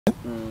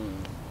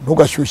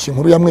ntugashyushye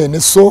inkuru ya mwene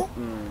so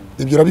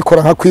ibyo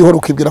urabikora nka kwihora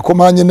ukibwira ko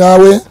manye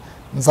nawe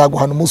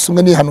nzaguhana umunsi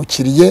umwe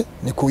nihanukiriye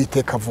ni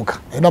kuwiteka avuga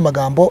ayo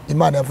n'amagambo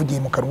Imana yavugiye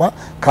mu kanwa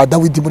ka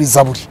Dawidi muri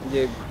Zaburi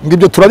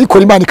ngibyo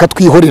turabikora Imana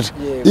ikatwihorera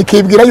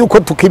ikibwira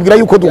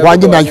yuko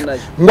duhwanye nayo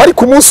ngo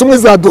ariko umunsi umwe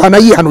zaduhana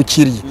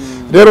yihanukiriye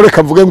rero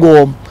reka mvuge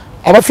ngo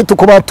abafite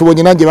uko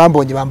batubonye nanjye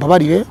bambonye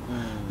bambabarire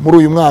muri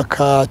uyu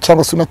mwaka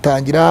cyangwa se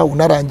unatangira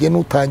unarangiye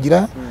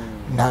nutangira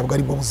ntabwo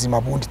ari bwo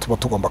buzima bundi tuba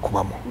tugomba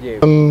kubamo.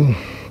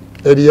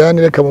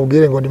 Eliane reka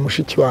mubwire ngo ni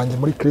mushiki wanjye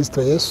muri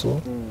Kristo Yesu.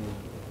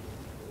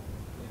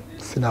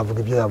 Sinavuga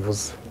ibyo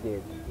yavuze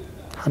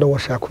hano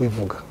washaka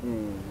kubivuga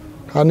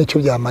nta nicyo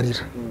byamarira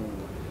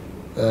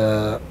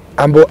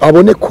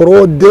abone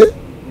Claude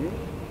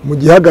mu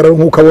gihagararo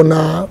nk'uko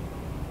abona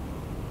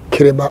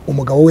Kerema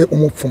umugabo we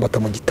umupfumbata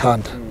mu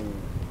gitanda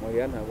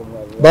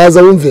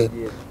baza wumve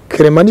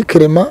Kerema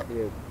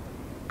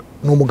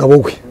ni umugabo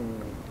we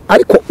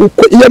ariko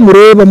uko iyo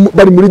mureba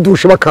bari muri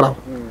dushe bakaraba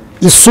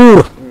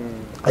isura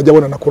ajya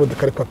abona na Claude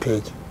kare ko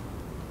ateye.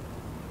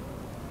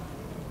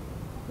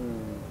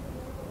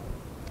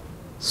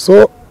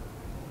 So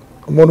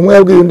umuntu umwe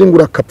yabwiye undi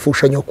ngura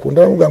kapfusha nyoko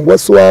ndavuga ngo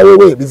wase wawe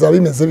we bizaba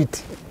bimeze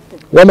biti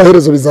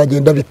w'amaherezo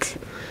bizagenda biti.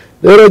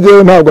 Rero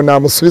jewe ntabwo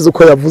namusubiza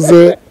uko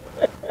yavuze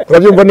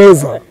urabyumva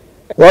neza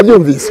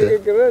wabyumvise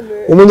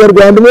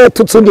umunyarwanda umwe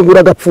yatutse undi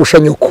ngura gapfusha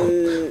nyoko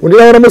undi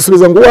nawe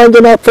aramusubiza ngo wanjye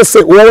napfa se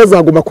uwawe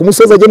azaguma ku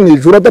musozi ajye mu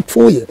ijuru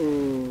adapfuye.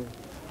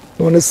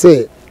 None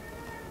se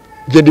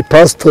je ndi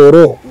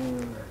pastoro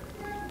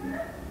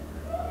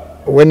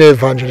we ne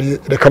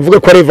evangelist reka mvuge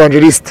ko ari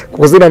evangelist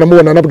kuko zina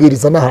namubona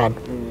nabwiriza n'ahantu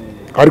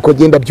ariko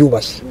genda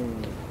byubashye.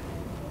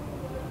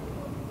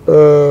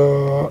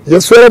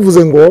 Yesu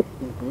yaravuze ngo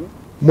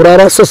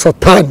muraraso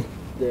satani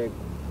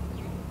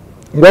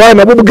ngo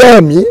abana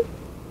b'ubwami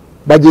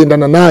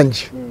bagendana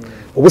nanjye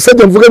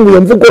ubusebye mvuge ngo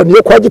iyo mvugo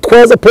niyo kwa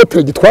Gitwaza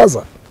Apotre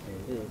Gitwaza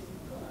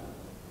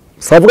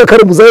savuga ko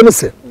ari muzayene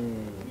se.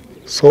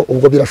 So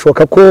ubwo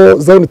birashoboka ko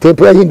Zion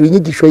Temple yahinduye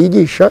inyigisho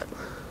yigisha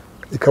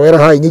ikaba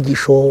yarahaye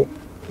inyigisho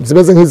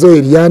zimeze nk'izo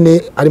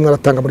Eliane arimo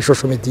aratanga muri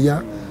social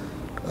media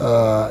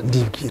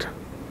ndibwira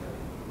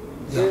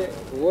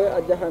we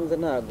ajya hanze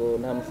ntago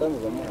nta musanzu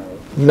bamuhaye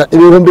na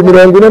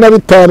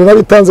 45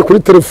 nabitanze kuri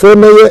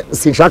telefone ye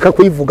sinshaka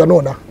kuyivuga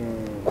nona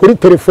kuri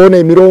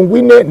telefone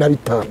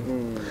 45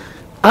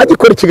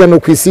 agikora ikiganiro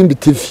ku Isimbi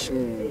TV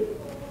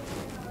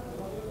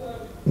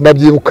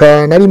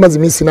ndabyibuka nari maze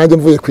iminsi nanjye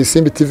mvuye ku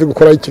Isimbi TV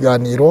gukora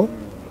ikiganiro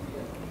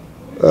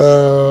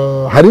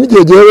hari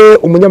n'igihe jewe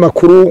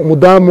umunyamakuru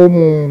umudamu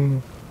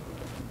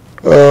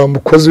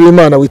mukozi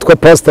w'Imana witwa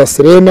Pastor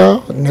Serena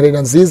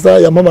nziza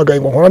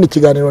yampamagaye ngo nkorane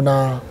ikiganiro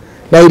na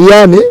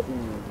Eliane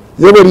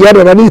yewe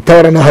Eliane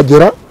banitawara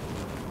nahagera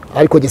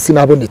ariko je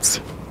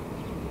sinabonetse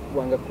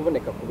wanga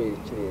kuboneka kubera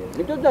ikirere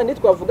nibyo byandi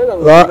twavugaga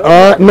ngo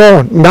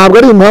no ntabwo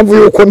ari impamvu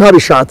yuko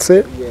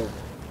ntabishatse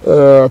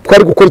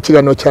twari gukora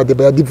ikiganiro cya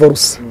deba ya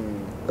divorce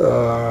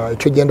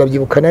icyo genda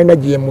byibuka nari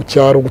nagiye mu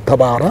cyaro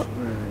gutabara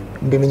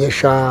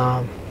mbimenyesha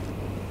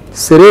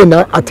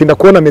Serena atinda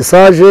kubona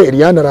message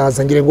Eliane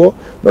araza ngire ngo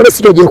none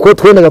si cyo ko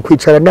twendaga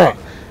kwicarana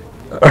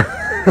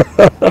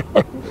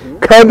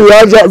kandi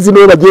yaje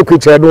zino bagiye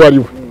kwicarana uwari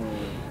we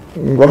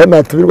ngo aho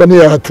natumirwa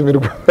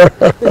ntiyahatumirwa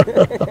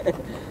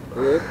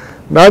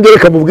nanjye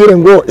reka mubwire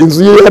ngo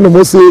inzu ye hano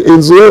munsi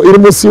inzu iri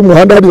munsi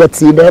y'umuhanda hari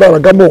batsinda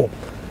yararagamo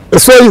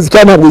ese yizi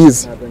cyane ntabwo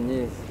yizi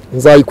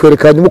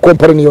nzayikwerekanya mu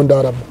compare niyo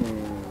ndaramo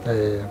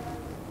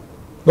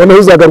none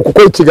uzagaruka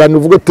uko ikiganiro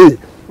uvuga ati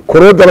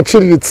Claude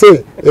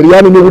araciriritse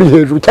Eliane ni buri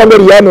hejuru cyangwa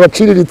Eliane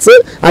araciriritse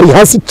ari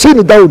hasi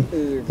chini down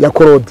ya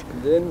Claude.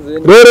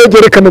 Rero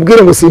gereka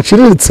mubwire ngo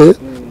sinciriritse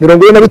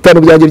 45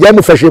 byanjye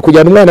byamufashije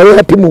kujyana umwana we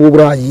happy mu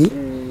Burayi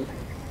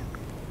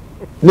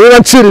niba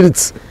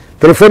nciriritse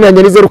telefone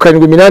yanjye ni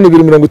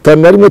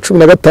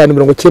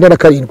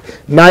 0782511597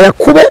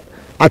 nayakube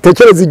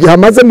atekereza igihe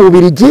amaze mu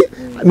Bubiligi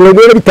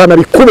 45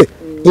 bikube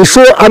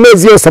inshuro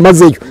amezi yose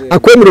amazeyo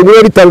akwe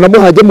 45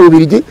 namuhaje mu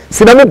Bubiligi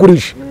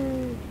sinamugurije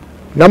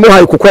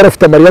namuhaye kuko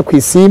yarafite amarira ku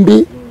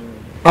Isimbi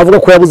avuga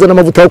ko yabuze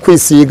n'amavuta yo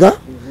kwisiga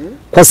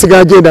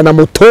kwasigaye agenda na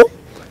moto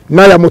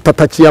naya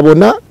mutataki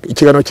yabona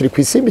ikiganiro kiri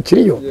ku Isimbi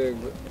kiriyo.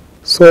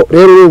 So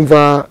rero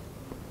urumva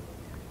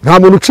nta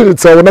muntu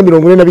uciritse wabona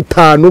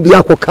 45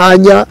 byako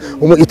kanya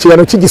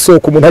ikiganiro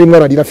cy'igisoko umuntu arimo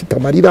ararira afite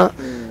amarira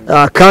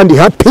kandi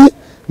happy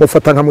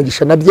mufata nka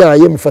Mugisha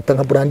nabyaye mufata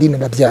nka Brandine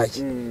nabyaye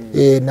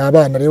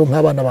n'abana rero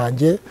nk'abana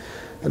banje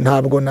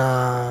ntabwo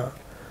na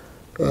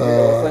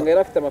usanga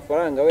yarafite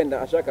amafaranga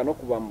wenda ashaka no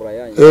kubambura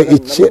yanyu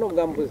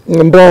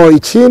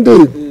ikindi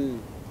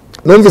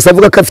numvise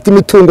avuga ko afite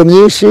imitungo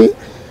myinshi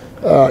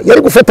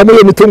yari gufata muri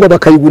iyo mitungo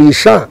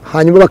bakayigurisha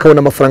hanyuma bakabona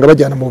amafaranga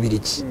bajyana mu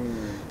Bubiligi.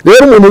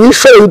 Rero umuntu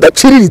wishoye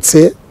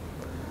udaciriritse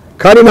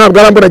kandi ntabwo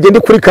arambona agende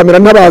kuri kamera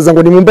ntabaza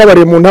ngo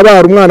nimumbabarire mu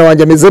ntabara umwana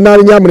wanjye ameze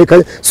nabi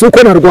nyamuneka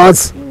suko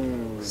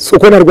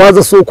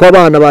narwaza suko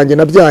abana banjye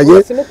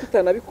nabyaye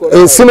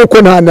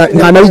sinuko nta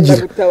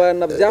nabigira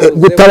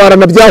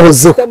gutabarana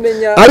byahozeho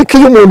ariko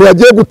iyo umuntu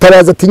yagiye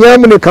gutabaza ati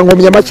nyamuneka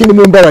nkomye amashyi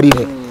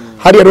nimumbabarire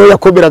hariya rero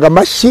yakoberaga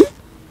amashyi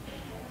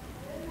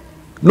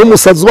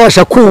n'umusazi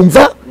ubasha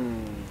kumva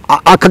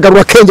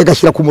akagarura akenge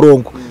agashyira ku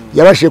murongo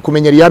yabashije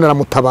kumenya Eliane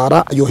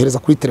aramutabara yohereza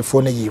kuri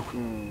telefone yiwe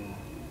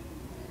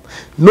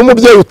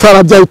n'umubyeyi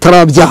utarabyaye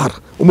utarabyara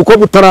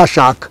umukobwa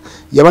utarashaka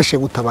yabashije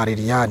gutabara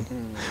Eliane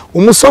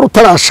umusore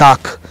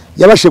utarashaka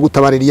yabashije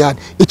gutabara Eliane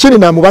ikindi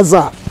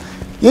namubaza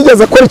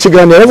yigeze akora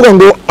ikiganiro aravuga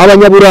ngo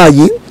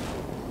abanyaburayi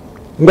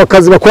ngo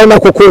akazi bakora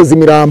nako koza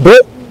imirambo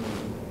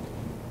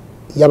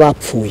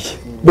y'abapfuye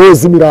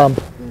boza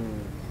imirambo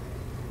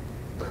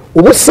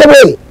ubuse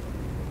we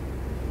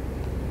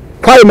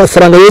kayo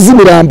mafaranga yoza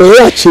imirambo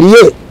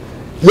yakiriye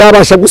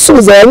yabasha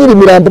gusubiza ya nyiri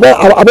imirambo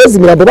aboza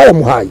imirambo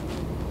bayamuhaye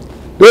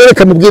rero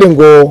reka mubwire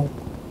ngo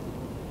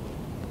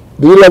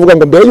Bibiliya avuga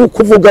ngo mbere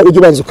yuko uvuga ujye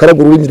ubanza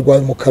ukaragura ururimi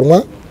rwawe mu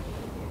kanwa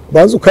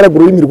banza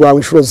ukaragura ururimi rwawe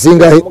inshuro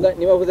zingahe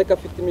niba avuze ko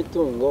afite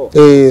imitungo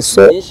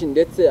nyinshi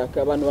ndetse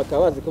abantu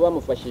bakaba bazi ko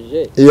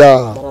bamufashije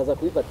baraza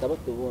kubifata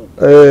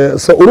batubona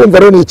so urumva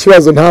rero ni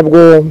ikibazo ntabwo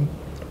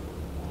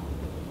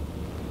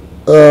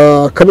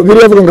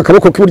Bibiliya avuga ngo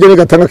akaboko k'iburyo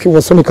nigatanga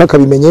k'ibumoso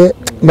ntikakabimenye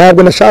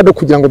ntabwo nashaka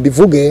kugira ngo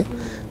bivuge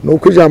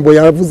nuko ijambo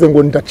yavuze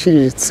ngo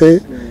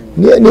ndaciriritse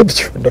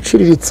nibyo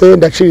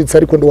ndaciriritse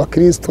ariko ndi wa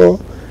Kristo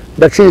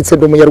ndaciriritse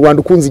ndi umunyarwanda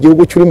ukunze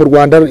igihugu cy'uri mu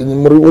Rwanda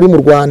uri mu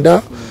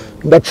Rwanda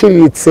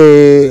ndaciriritse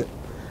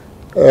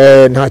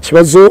nta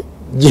kibazo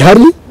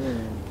gihari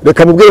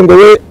reka mubwire ngo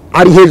we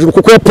ari hejuru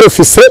kuko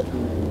yaprofise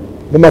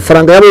mu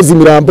mafaranga yaboze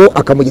imirambo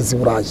akamugeza i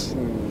Burayi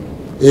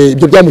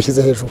ibyo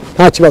byamushyize hejuru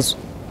nta kibazo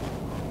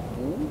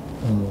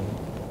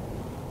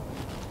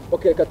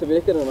reka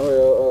tubireke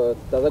noneho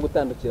tutaza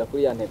gutandukira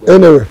kuri ya ntego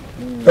anyway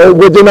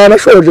ubwo je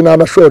nanashoje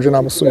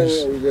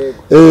namusubije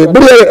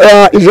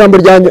buriya ijambo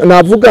ryanjye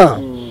navuga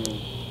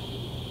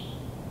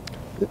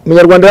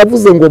Umunyarwanda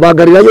yavuze ngo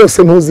bagarira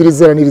yose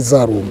ntuzirizera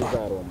n'irizarumba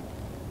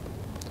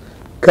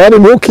kandi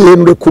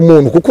ntukihenure ku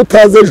muntu kuko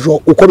utazi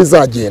ejo uko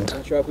bizagenda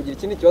ushobora kugira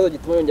ikindi kibazo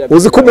gituma yongera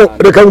uzi ko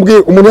reka mbwire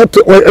umuntu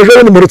ejo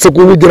bundi muretse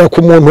kubigira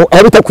ku muntu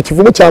aho bita ku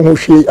kivumu cya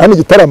Nkushi hano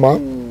Gitarama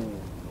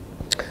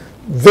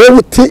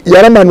Vewuti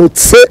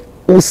yaramanutse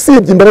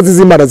usibye imbabazi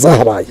z'Imana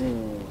zahabaye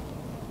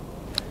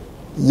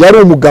yari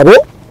umugabo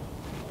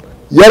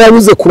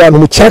yaranyuze ku bantu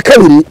mu cya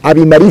kabiri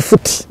abimara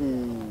ifuti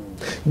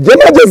njye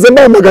nageze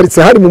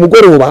mpamagaritse hari mu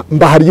mugoroba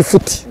mbahari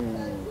ifuti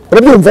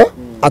urabyumva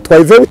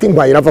atwaye Vewuti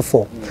ntwaye rava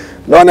fo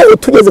none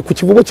tugeze ku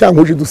kivumu cya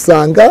Nkushi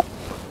dusanga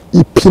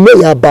ipine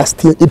ya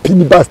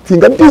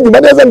bastinga ndi inyuma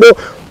neza ngo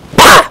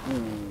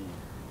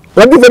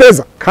urabyumva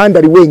neza kandi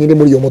ari wenyine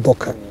muri iyo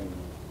modoka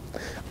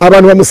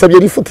abantu bamusabye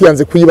ifuti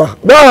yanze kuyibaha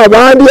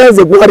bandi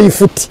yaze guhari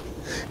ifuti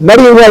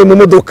nari ntwaye mu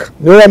modoka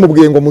niwe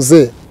bamubwiye ngo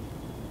muze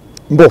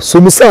mbo so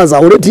umusaza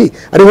already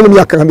ari nko mu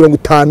myaka nka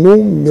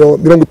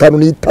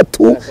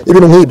 53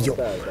 ibintu nk'ibyo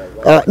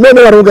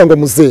none baravuga ngo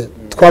muze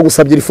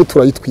twagusabye ifuti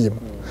urayitwima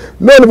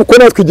none uko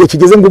natwe igihe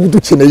kigeze ngo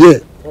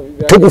dukeneye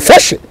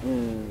tugufashe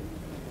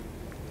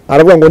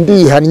aravuga ngo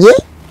ndihannye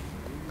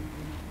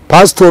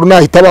pastor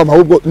nahita bama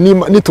ahubwo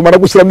nitumara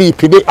gushyiramo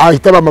ipine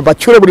ahita bama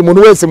bacyure buri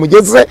muntu wese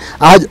mugeze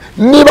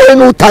niba we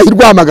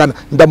n'utahirwamagana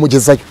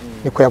ndamugezayo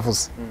niko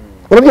yavuze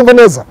urabyumva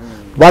neza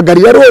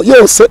bagarira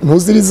yose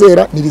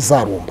ntuzirizera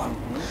nirizarumba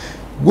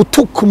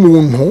gutuka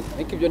umuntu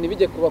ibyo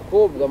nibije ku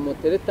bakobwa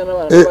mutereta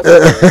n'abana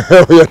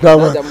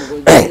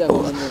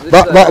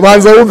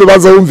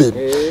baza wumve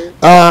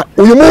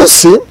uyu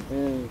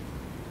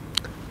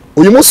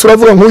munsi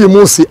uravuga nk'uyu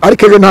munsi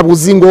ariko ejo ntabwo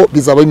uzi ngo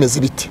bizaba bimeze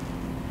biti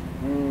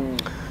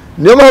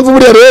niyo mpamvu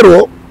buriya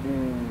rero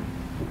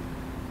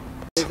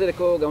nizere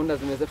ko gahunda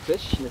zimeze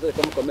fresh nizere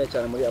ko mukomeye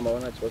cyane muri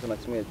amabona nta kibazo na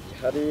kimwe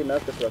gihari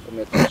natwe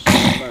turakomeye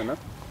turashima Imana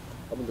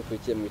abo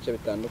dukurikiye mu bice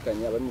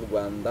bitandukanye abari mu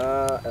Rwanda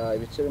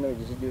ibice bino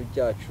bigize igihugu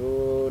cyacu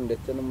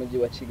ndetse n'umujyi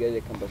wa Kigali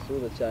reka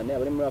mbasuhuza cyane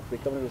abari muri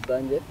Afurika muri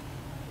rusange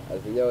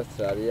Aziya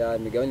Australia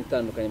imigabane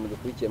itandukanye mu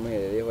dukurikiye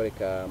muherereyeho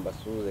reka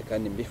mbasuhuze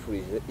kandi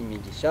mbifurize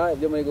imigisha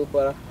ibyo muri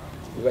gukora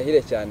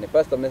bibahire cyane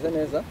pastor meze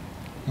neza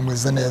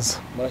umeze neza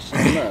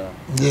murashima Imana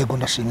yego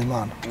ndashima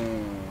Imana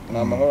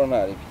nta mahoro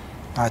ntari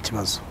nta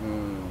kibazo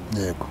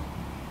yego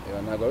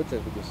ntabwo arutse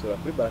kudusura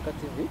kuri Baraka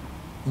TV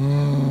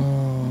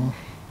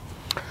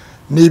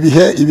ni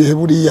ibihe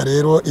buriya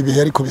rero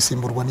ibihe ariko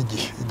bisimburwa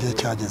igihe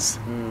cyageze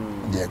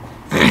yego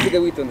ufite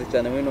witonze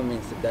cyane muri no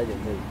minsi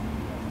byagenze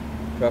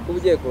ushobora kuba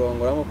ugiye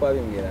kurongora nk'uko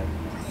wabimbwiraga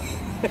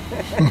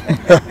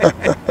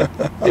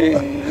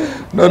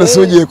none se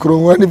ugiye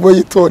kurongora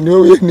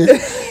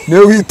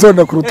niwe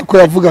witonda kuruta uko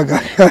yavugaga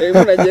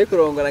umuntu agiye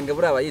kurongora ngo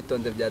buriya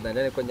yitonze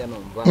byadanira niko njya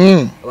numva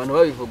abantu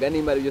babivuga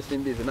nimba ari byo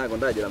simbizi ntabwo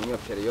ndagera muri iyo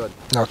periode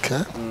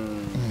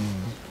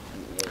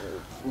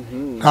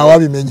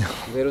ntawabimenya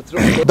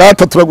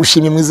data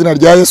turagushimye mu izina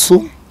rya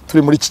Yesu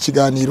turi muri iki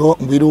kiganiro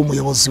ngwiri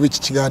umuyobozi w'iki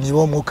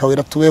kiganiro mwuka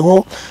wera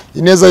tubeho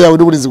ineza yawe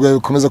n'uburinzi bwawe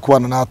bikomeza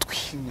kubana natwe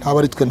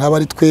ntaba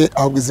ari twe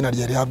ahubwo izina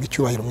ryawe rihabwa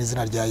icyubahiro mu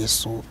izina rya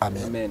Yesu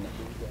amen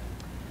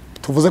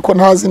tuvuze ko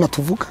nta zina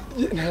tuvuga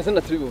nta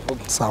zina turi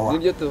buvuge sawa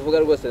nibyo tuvuga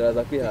rwose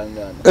baraza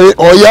kwihangana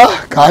oya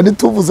kandi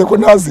tuvuze ko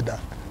nta zina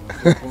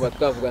kumva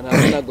twavuga nta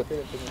zina gute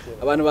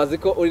abantu bazi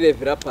ko uri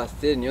Revera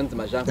Pasteur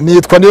Niyonzima Jean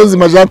nitwa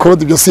Niyonzima Jean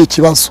Claude ibyo si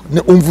ikibazo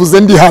umvuze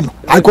ndi hano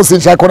ariko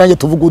sinshaka nanjye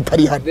tuvuga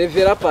utari hano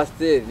Revera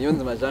Pasteur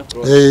Niyonzima Jean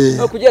Claude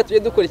no kugira tujye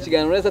dukora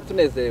ikiganiro neza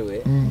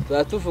tunezerewe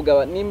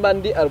tuvuga nimba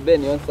ndi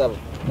Albert Niyonsaba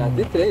na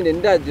titre ni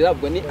ndagira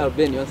ubwo ni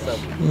Albert Niyonsaba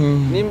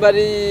nimba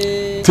ari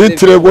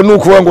titre go ni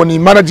ukuvuga ngo ni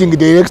managing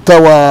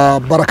director wa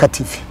Baraka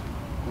TV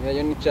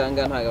yo ni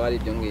canga ntaga bari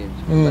ibyo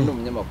ngibyo kandi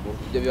umunyamakuru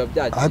ibyo biba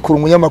byaje ariko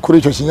umunyamakuru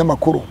icyo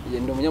kinyamakuru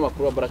ndi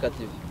umunyamakuru wa Baraka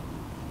TV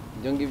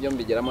ibyo ngibyo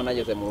mbigeramo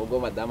nageze mu rugo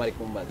madame ari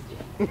kumbaza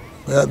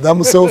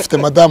damu se ufite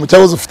madame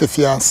cyangwa ufite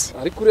fiance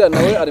ariko uriya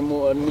nawe ari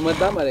ni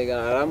madame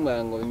arega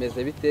arambwira ngo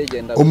bimeze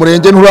bitegenda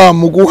umurenge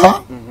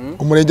nturamuguha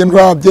umurenge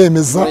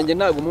nturabyemeza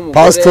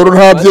pastor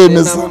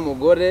ntabyemeza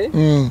umugore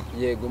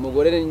yego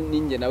umugore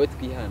ninjye nawe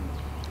twihana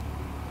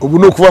ubu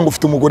no kuvuga ngo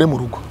ufite umugore mu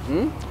rugo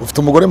ufite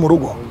umugore mu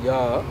rugo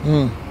ya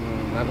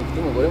ntabwo ufite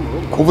umugore mu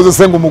rugo kuvuze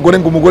se ngo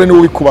umugore ni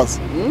ubikubaza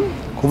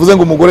kuvuze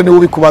ngo umugore ni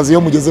ubikubaza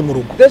iyo mugeze mu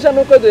rugo deja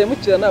nuko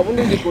duhemukirana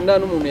ubundi gikundana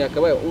n'umuntu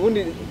yakabaye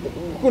ubundi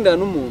gukundana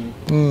n'umuntu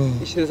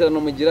isezerano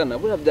mugirana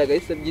bura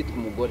byagahise byitwa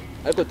umugore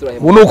ariko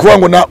turahemukira ubu no kuvuga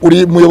ngo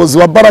uri muyobozi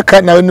wa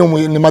Baraka nawe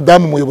ni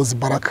madame umuyobozi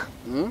Baraka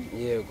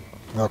yego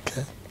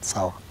okay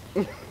sawa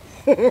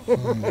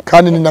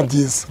kandi ni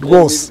nabyiza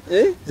rwose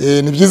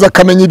ni byiza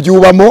kamenya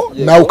ibyubamo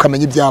nawe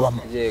ukamenya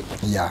ibyabamo yego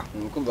ya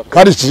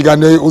kandi iki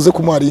kiganiro uze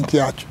kumuha link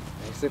yacyo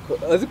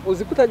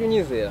uzi kutajya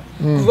unyizera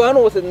kuva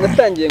hano bose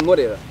natangiye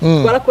nkorera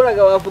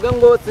twarakoraga bavuga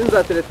ngo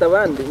sinzatereta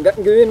abandi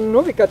ngo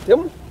ibintu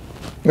bikatemo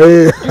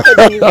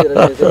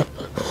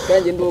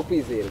kandi ndi wo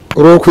kwizera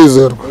uri wo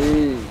kwizerwa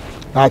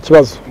nta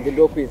kibazo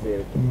ndi wo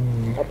kwizera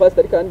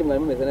apasitari kandi mwari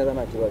mumeze neza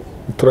nta kibazo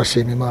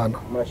turashima Imana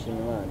murashima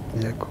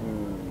Imana yego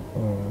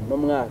no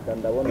mwaka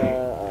ndabona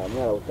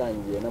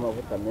mwarawutangiye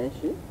n'amavuta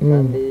menshi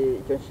kandi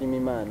icyo nshima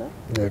Imana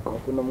yego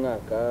no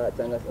mwaka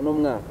cyangwa no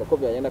mwaka ko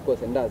byagenda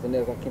kose ndazi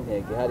neza ko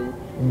intego ihari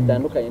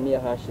itandukanye niya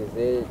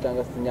hashize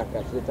cyangwa se imyaka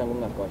yashize cyangwa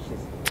umwaka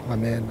washize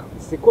amen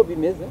siko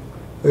bimeze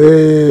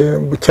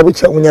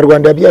bucya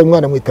umunyarwanda yabyaye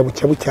umwana mwita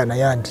bucya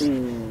nayandi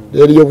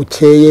rero iyo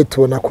bukeye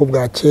tubona ko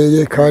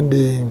bwakeye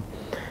kandi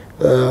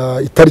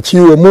itariki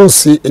y'uwo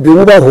munsi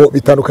ibibubaho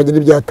bitandukanye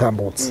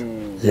n'ibyatambutse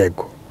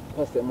yego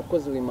pastor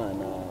umukozi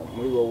w'Imana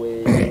muri wowe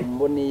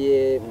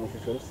mboniye mu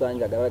shusho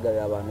rusange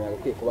agaragarira abantu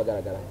yagakwiye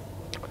kubagaragara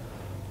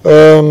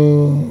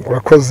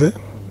urakoze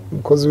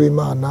umukozi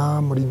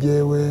w'Imana muri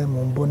jewe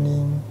mu mboni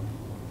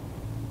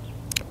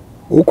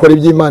ukora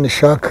ibyo Imana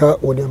ishaka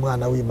uwo ni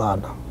umwana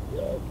w'Imana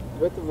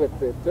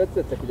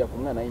tuwetse kujya ku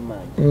mwana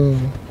w'Imana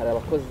hari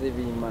abakozi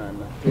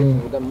b'Imana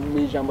tuvuga mu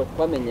ijambo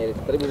twamenyereye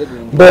tutari buze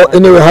guhindura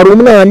anyway hari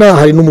umwana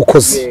hari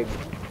n'umukozi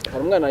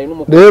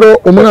rero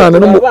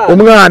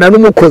umwana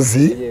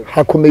n'umukozi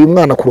hakomeye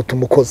umwana kuruta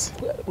umukozi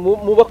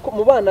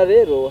mu bana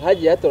rero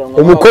hagiye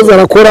hatoranwa umukozi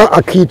arakora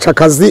akica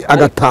akazi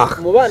agataha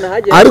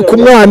ariko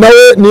umwana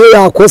we niyo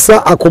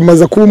yakosa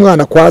akomeza kuba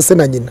umwana kwa se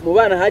na nyina mu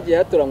bana hagiye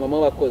hatoranwamo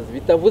abakozi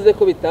bitavuze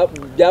ko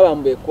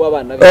byabambuye kuba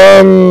abana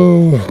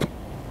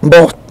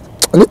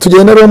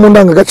nitugenda rero mu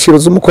ndangagaciro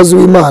z'umukozi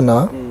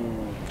w'Imana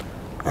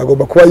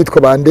agomba kuba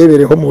yitwa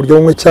bandebereho mu buryo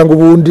bumwe cyangwa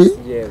ubundi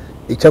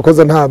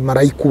icyakoze nta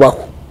marayika ubaho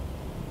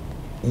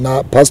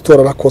na pastor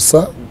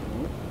arakosa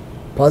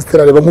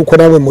pastor areba nkuko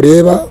nawe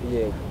mureba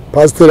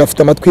pastor afite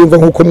amatwi yumva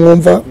nkuko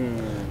mwumva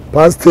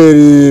pastor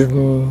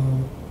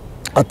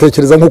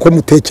atekereza nkuko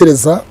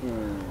mutekereza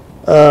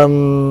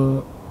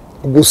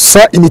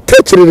gusa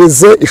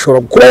imitekerereze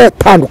ishobora gukura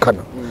yatandukana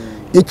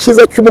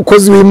ikiza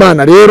cy'umukozi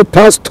w'Imana rero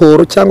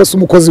pastor cyangwa se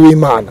umukozi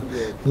w'Imana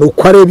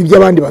nuko areba ibyo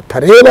abandi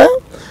batareba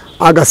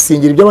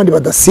agasingira ibyo abandi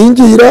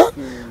badasingira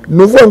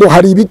nuvuga ngo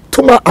hari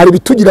ibituma ari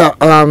bitugira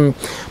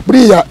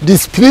buriya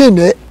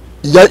discipline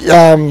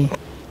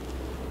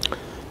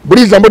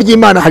buri jambo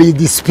ry'Imana hari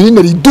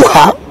discipline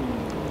riduha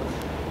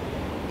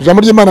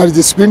jambo ry'Imana hari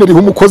discipline riha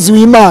umukozi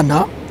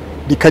w'Imana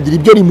rikagira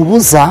ibyo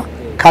rimubuza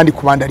kandi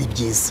kubanda ari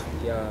byiza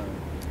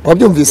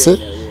wabyumvise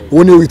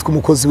uwo niwe witwa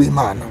umukozi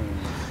w'Imana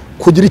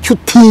kugira icyo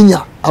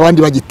utinya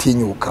abandi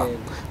bagitinyuka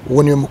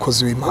uwo niwe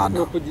mukozi w'Imana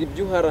kugira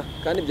ibyo uhara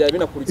kandi byari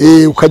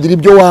binakurikiye ukagira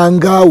ibyo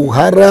wanga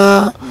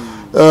uhara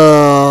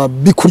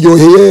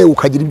bikuryoheye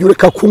ukagira ibyo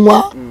ureka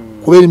kunywa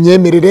kubera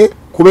imyemerere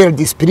kubera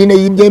discipline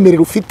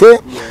y'imyemerere ufite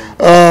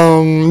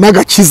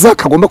n'agakiza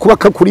kagomba kuba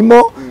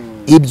kakurimo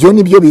ibyo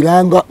nibyo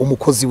biranga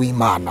umukozi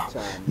w'Imana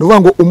nuvuga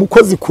ngo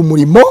umukozi ku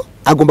murimo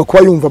agomba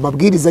kuba yumva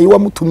amabwiriza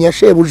y'uwamutumye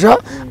yashebuja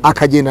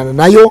akagendana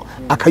nayo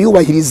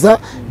akayubahiriza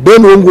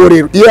bene uwo nguwo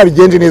rero iyo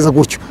yabigenje neza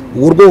gutyo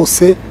uwo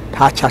rwose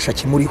nta cyasha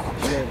kimuriho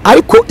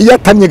ariko iyo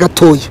atamye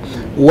gatoya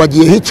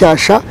uwagiyeho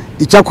icyasha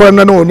icyakora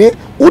nanone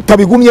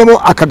utabigumyemo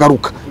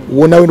akagaruka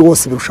uwo nawe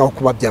rwose birushaho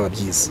kuba byaba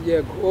byiza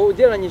yego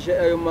ugereranyije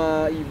ayo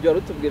ibyo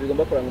rutubwira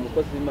bigomba kuranga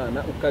umukozi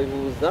w'Imana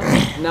ukabihuza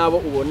nabo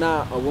ubona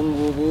abo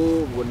ngubu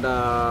ubona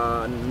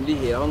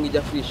ndihera aho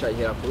ngijya kwisha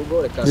ihera ku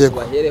rugo reka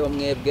tubahereho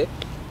mwebwe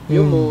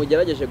iyo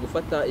mugerageje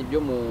gufata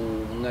ibyo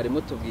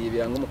mwarimu tubwiye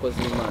biranga umukozi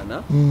w'Imana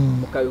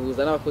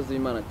mukabihuza n'abakozi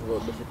b'Imana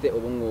dufite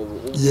ubu ngubu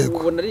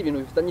ubona ari ibintu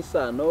bifitanye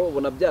isano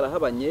ubona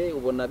byarahabanye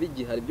ubona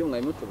bigihari ibyo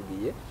mwarimu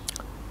tubwiye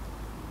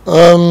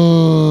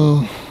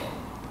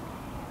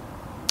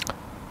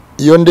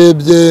iyo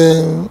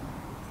ndebye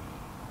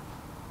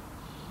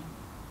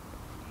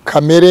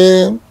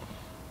kamere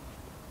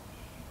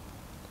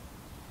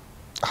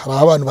hari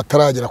abantu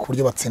bataragera ku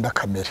buryo batsinda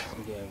kamere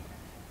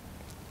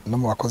no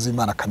mu bakozi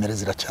b'Imana kamere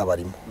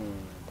ziracyabarimo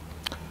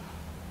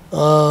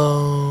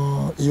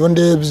iyo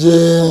ndebye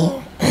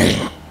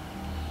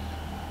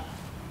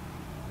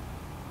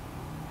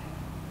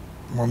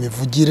mu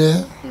mivugire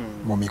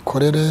mu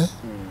mikorere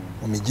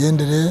mu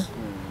migendere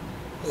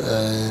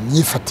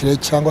myifatire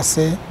cyangwa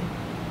se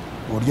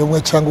uburyo bumwe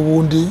cyangwa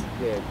ubundi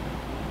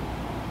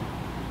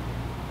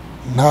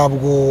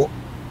ntabwo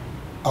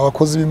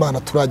abakozi b'Imana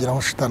turagera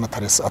aho shitani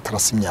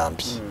atarasa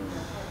imyambi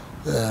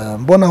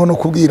mbonaho no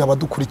kubwira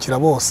abadukurikira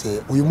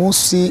bose uyu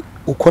munsi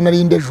uko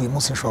narindeje uyu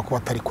munsi nshobora kuba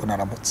atari ko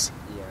naramutse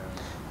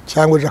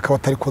cyangwa ejo akaba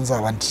atari ko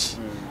nzaba ndi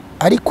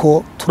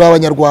ariko turi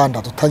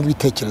abanyarwanda dutanga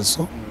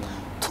ibitekerezo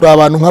turi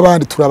abantu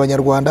nk'abandi turi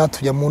abanyarwanda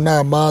tujya mu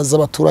nama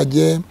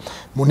z'abaturage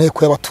mu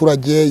nteko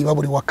y'abaturage iba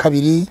buri wa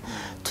kabiri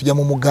tujya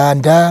mu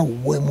muganda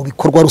mu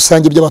bikorwa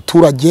rusange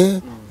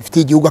by'abaturage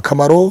bifitiye igihugu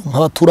akamaro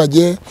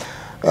nk'abaturage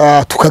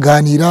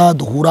tukaganira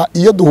duhura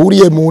iyo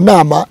duhuriye mu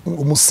nama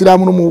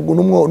umusilamu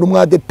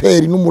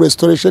n'umwadeperi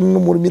n'umurestoration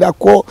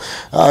n'umumirako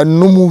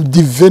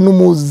n'umudive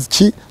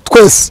n'umuziki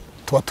twese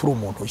tuba turi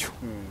umuntu uyu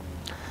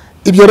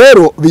ibyo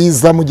rero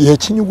biza mu gihe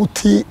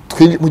cy'inyuguti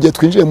mu gihe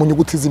twinjiye mu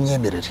nyuguti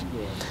z'imyemerere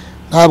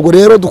ntabwo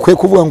rero dukwiye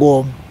kuvuga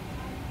ngo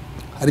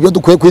hari ibyo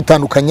dukwiye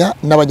kwitandukanya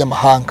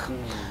n'abanyamahanga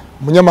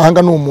umunyamahanga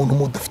ni umuntu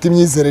mudafite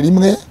imyizerere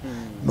imwe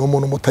ni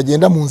umuntu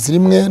mutagenda mu nzira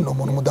imwe ni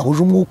umuntu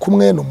mudahuje umwuka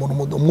umwe ni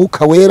umuntu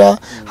umwuka wera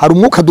hari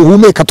umwuka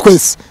duhumeka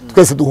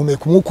twese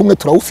duhumeka umwuka umwe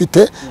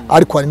turawufite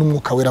ariko hari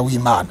n'umwuka wera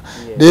w'Imana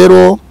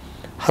rero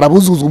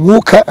harabuzuzwa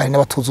umwuka hari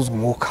n'abatuzuzwa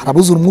umwuka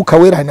harabuzura umwuka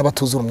wera hari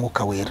n'abatuzura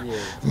umwuka wera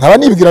nkaba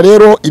nibwira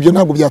rero ibyo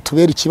ntabwo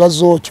byatubera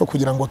ikibazo cyo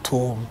kugira ngo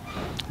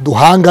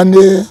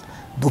duhangane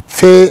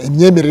dupfe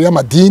imyemerere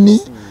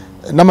y'amadini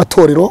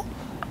n'amatorero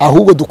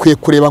ahubwo dukwiye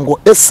kureba ngo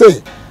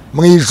ese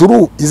mu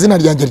ijuru izina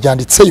ryanjye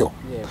ryanditseyo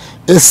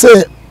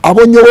ese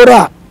abo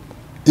nyobora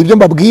ibyo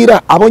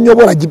mbabwira abo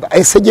nyobora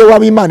ese giye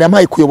w'Imana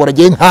yampaye kuyobora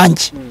giye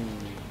nkanjye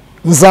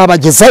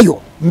nzabagezayo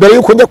mbere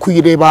yuko njya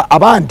kuyireba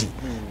abandi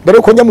mbere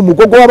yuko njya mu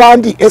mugogo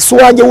w'abandi ese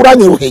uwanjye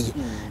uranyoroheye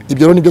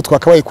ibyo rero nibyo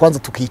twakabaye kwanza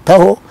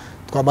tukitaho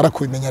twamara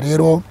kubimenya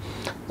rero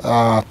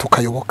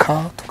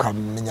tukayoboka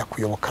tukamenya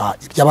kuyoboka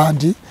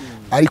iby'abandi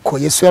ariko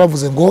Yesu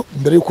yaravuze ngo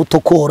mbere yuko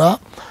utokora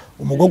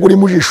umugogo uri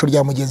mu jisho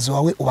rya mugenzi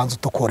wawe ubanza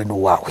utokore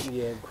n'uwawe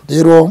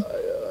rero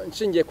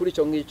nshingiye kuri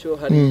icyo ngicyo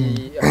hari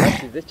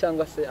ahashize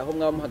cyangwa se aho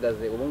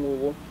mwamuhagaze ubu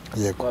ngubu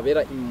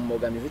wabera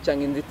imbogamizi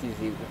cyangwa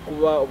inzitizi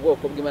kuba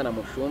ubwoko bw'Imana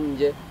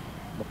mushumbye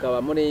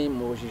mukaba muri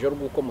mu rujijo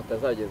rw'uko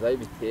mutazagezayo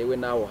bitewe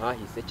n'aho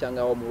hahise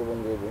cyangwa aho muri ubu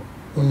ngubu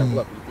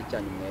ndavuga ku giti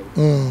cyanyu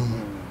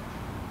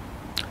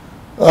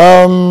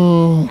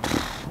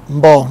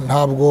mwebwe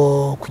ntabwo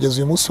kugeza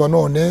uyu munsi wa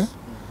none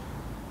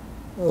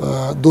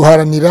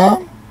duharanira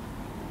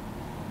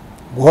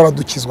guhora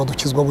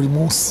dukizwa buri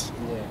munsi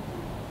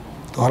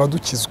duhora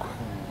dukizwa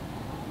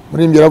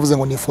muri ibyo yaravuze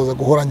ngo nifuza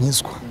guhora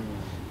nkizwa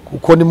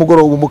kuko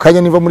nimugoroba mu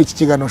kanya niva muri iki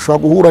kiganiro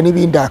ushobora guhura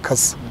n'ibindi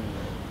akaza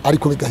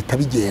ariko bigahita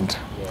bigenda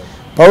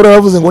Pawulo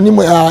yaravuze ngo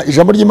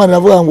ijambo ry'Imana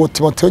riravuga ngo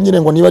Timoteyo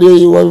nyine ngo niba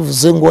ari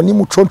wavuze ngo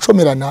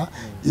nimuconcomerana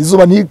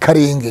izuba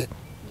ntikarenge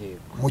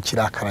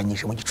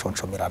mukirakaranyije mu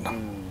giconcomerana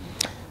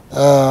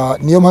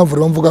niyo mpamvu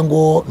rero mvuga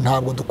ngo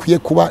ntabwo dukwiye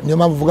kuba niyo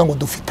mpamvu mvuga ngo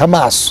dufite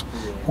amaso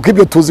kuko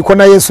ibyo tuzi ko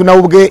na Yesu nawe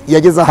ubwe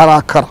yageze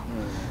aharakara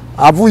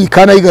avuye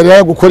Kana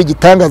yigarira gukora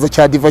igitangaza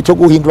cya diva cyo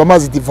guhindura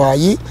amazi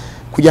divayi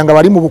kugira ngo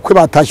abari mu bukwe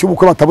batashye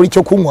ubukwe batabura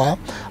icyo kunywa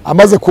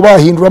amaze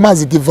kubahindura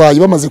amazi divayi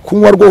bamaze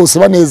kunywa rwose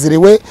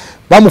banezerewe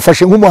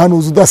bamufashe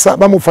nk'umuhanuzi udasa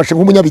bamufashe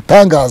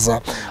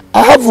nk'umunyabitangaza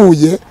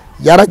ahavuye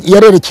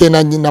yarerekeye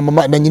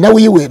na nyina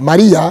wiwe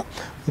Mariya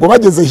ngo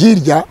bageze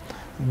hirya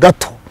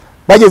gato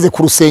bageze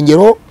ku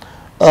rusengero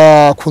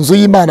ku nzu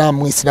y'Imana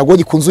mu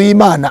isinagogi ku nzu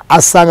y'Imana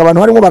asanga abantu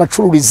barimo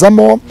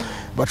baracururizamo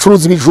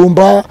bacuruza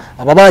ibijumba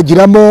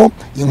ababagiramo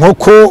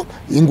inkoko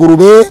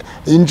ingurube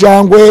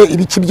injangwe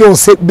ibiki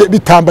byose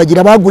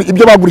bitambagira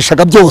ibyo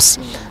bagurishaga byose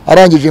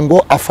arangije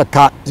ngo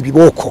afata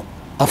ibiboko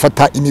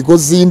afata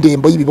imigozi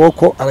y'indembo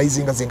y'ibiboko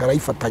arayizingazinga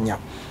arayifatanya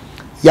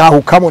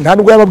yahukamo nta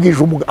nubwo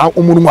yababwije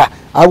umunwa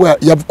ahubwo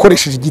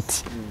yakoresheje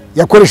igiti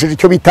yakoresheje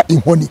icyo bita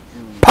inkoni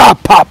pa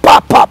pa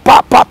pa pa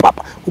pa pa pa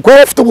kuko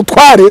yari afite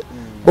ubutware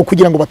bwo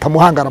kugira ngo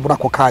batamuhangana muri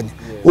ako kanya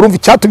urumva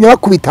icyatumye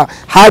bakubita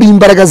hari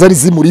imbaraga zari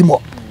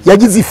zimurimo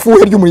yagize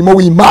ifuhe ry'umurimo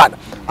w'Imana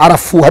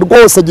arafuha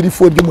rwose agira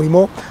ifuhe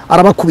ry'umurimo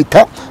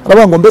arabakubita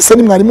aravuga ngo mbese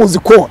ni mwari muzi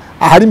ko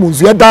ahari mu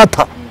nzu ya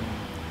data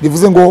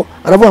bivuze ngo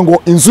aravuga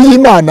ngo inzu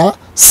y'Imana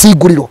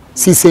siguriro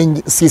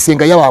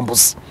sisenga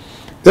y'abambuzi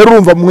rero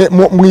urumva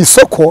mu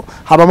isoko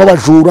habamo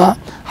abajura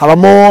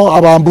habamo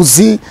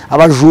abambuzi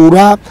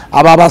abajura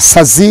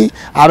ababasazi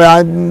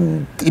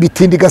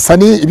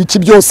ibitindigasani ibiki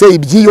byose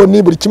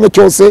ibyiyoni buri kimwe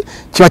cyose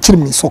kiba kiri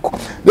mu isoko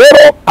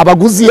rero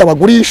abaguzi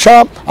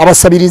abagurisha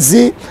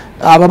abasabirizi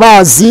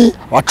ababazi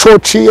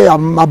abacoci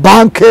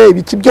amabanke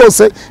ibiki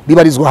byose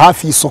bibarizwa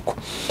hafi y'isoko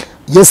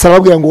Yesu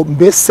arababwira ngo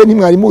mbese ni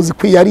mwari muzi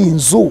ko ari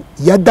inzu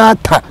ya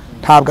data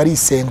ntabwo ari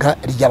isenga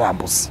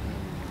ry'abambuzi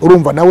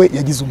urumva nawe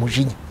yagize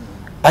umujinya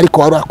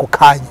ariko wari ako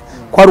kanya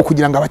kwari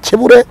kugira ngo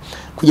abakebure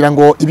kugira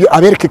ngo ibyo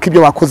abereke ko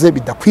ibyo bakoze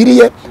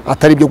bidakwiriye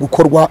atari byo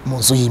gukorwa mu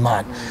nzu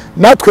y'Imana.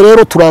 Natwe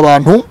rero turi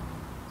abantu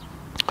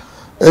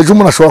ejo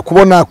umuntu ashobora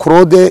kubona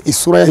Claude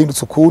isura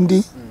yahindutse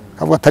ukundi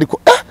akavuga atari ko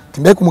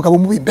mbega umugabo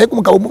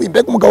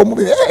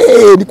mubi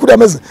ni kuri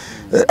ameze.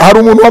 Hari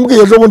umuntu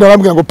wambwiye ejo bundi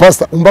arambwira ngo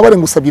pastor umbabare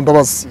ngusabye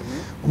imbabazi,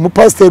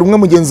 umupasiteri umwe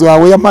mugenzi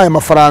wawe yamaye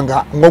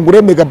amafaranga ngo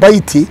ngure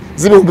megabyte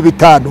z'ibihumbi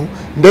 5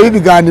 ndebe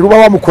ibiganiro uba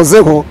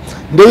wamukozeho,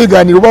 ndebe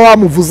ibiganiro uba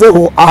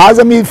wamuvuzeho,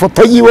 ahazamo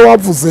ifoto yiwe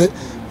wavuze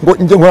ngo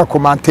nje nkora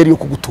commentaire yo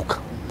kugutuka.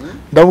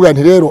 Ndavuga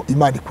nti rero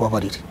Imana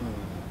ikubabarire.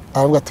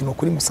 Aravuga ati no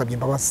kuri musabye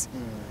imbabazi.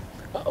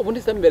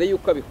 Ubundi se mbere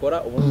yuko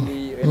abikora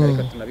ubundi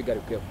reka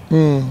tunabigarukeho.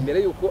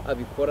 Mbere yuko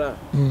abikora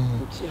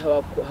uki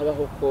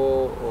habaho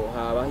ko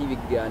habaho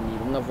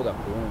ibiganiro umwavuga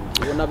ku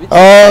wundi.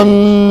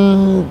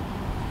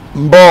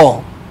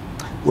 Mbo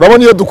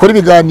urabona iyo dukora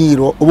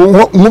ibiganiro ubu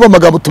nkuba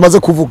amagambo tumaze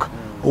kuvuga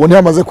ubu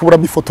ntiyamaze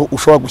kuburamo ifoto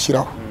ushobora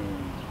gushyiraho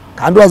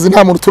kandi urazi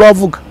nta muntu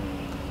turavuga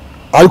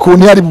ariko ubu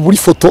ntiyari buri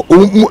foto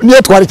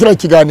niyo twarekera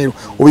ikiganiro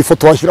ubu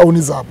ifoto washyiraho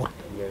n'izabura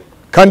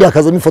kandi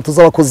hakazamo ifoto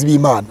z'abakozi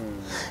b'Imana.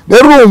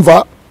 Rero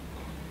urumva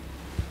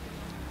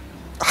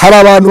hari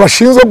abantu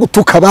bashinzwe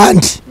gutuka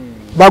abandi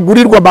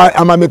bagurirwa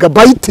ama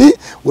megabyte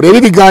urebe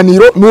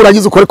ibiganiro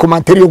nurangiza ukore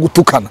commentaire yo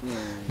gutukana.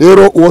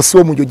 Rero uwo si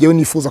wo mujyo jewe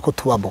nifuza ko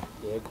tubamo,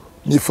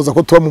 nifuza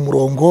ko tuba mu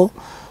murongo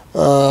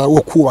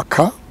wo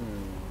kubaka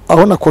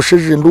aho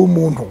nakosheje ndi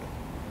umuntu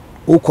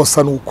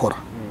ukosa n'ukora,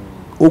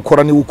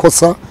 ukora ni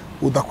ukosa,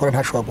 udakora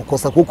ntashobora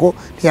gukosa kuko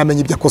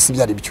ntiyamenye ibyo akosa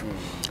ibyo ari byo.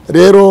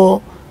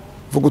 Rero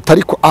vuga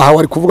utariko aha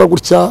wari kuvuga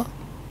gutya,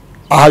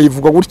 aha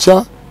bivuga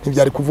gutya,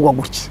 ntibyari kuvugwa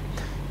gutya,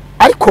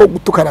 ariko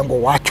gutukana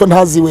ngo wacyo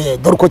ntaziwe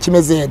dore uko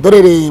kimeze,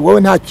 dorere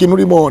wowe nta kintu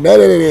urimo,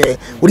 nerere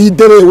uri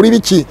dere uri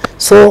biki.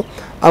 So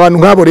abantu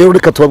nk'abo rero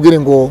reka tubabwire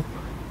ngo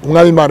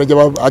umwami Imana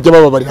ajya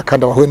bababarira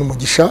kandi abahuye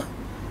n'umugisha.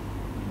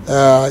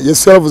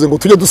 Yesu yaravuze ngo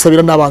tujye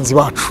dusabira n'abanzi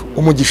bacu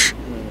umugisha.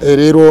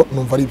 Rero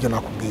numva ari ibyo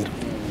nakubwira.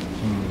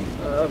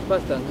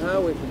 Pastor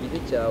nkawe ku giti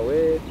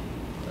cyawe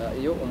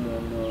iyo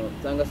umuntu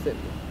cyangwa se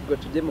ngo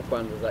tujye mu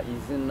kwanduza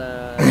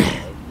izina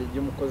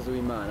ry'umukozi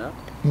w'Imana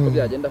ko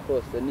byagenda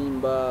kose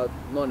nimba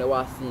none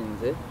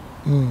wasinze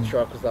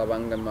ushobora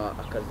kuzabangama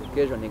akazi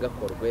k'ejo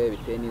ntigakorwe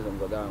bitewe n'izo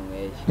nzoga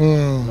wanyweye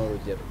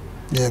n'urugero.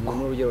 Yego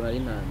n'urugero nari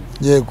ntanze.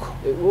 Yego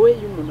wowe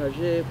iyo umuntu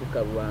aje ku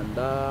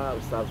karubanda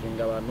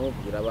usavinga abantu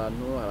ubwira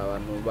abantu hari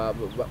abantu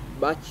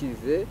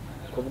bakize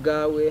ku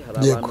bwawe, hari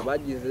abantu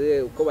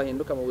bagize uko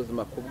bahinduka mu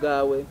buzima ku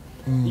bwawe.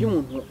 Iyo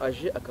umuntu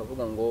aje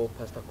akavuga ngo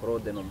Pastor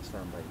Claude no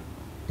musambanyi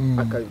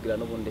akabibwira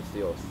n'ubundi si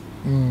yose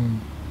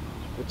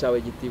ku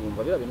cyawe giti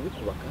wumva bira bintu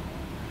bikubaka?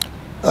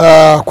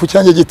 Ku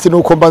cyanjye giti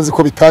nuko mbanzi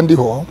ko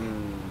bitandiho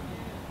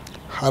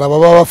hari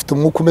ababa bafite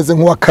umwuka umeze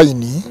nk'uwa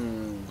Kayini.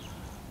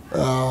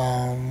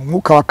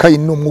 Umwuka wa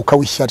Kayini ni umwuka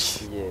w'ishyari.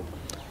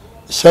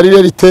 Ishyari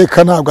rero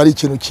iteka ntabwo ari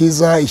ikintu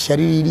cyiza,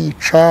 ishyari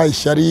ririca,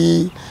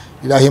 ishyari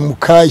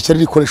rirahemuka, ishyari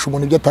rikoresha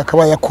umuntu ibyo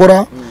atakabaye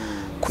akora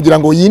kugira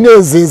ngo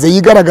yinezeze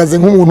yigaragaze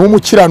nk'umuntu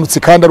w'umukiranutsi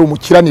kandi ari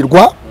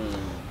umukiranirwa.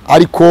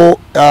 Ariko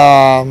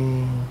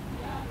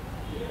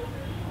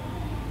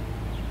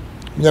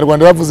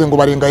Umunyarwanda bavuze ngo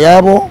barenga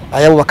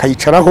ayabo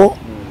bakayicaraho.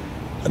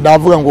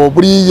 Ndavuga ngo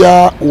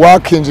buriya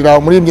wakinjira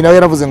muri mbi nawe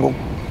yaravuze ngo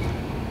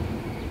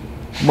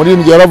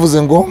Umuririmbyi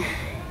yaravuze ngo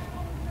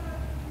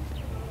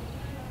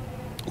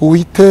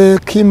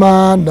Uwiteka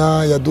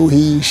Imana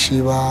yaduhisha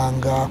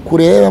ibanga,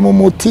 kureba mu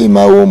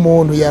mutima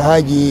w'umuntu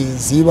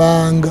yahagize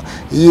ibanga,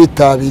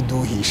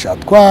 itabiduhisha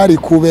twari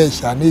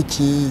kubeshya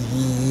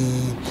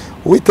n'ikihi.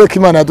 Uwiteka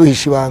Imana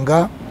yaduhisha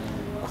ibanga,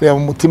 kureba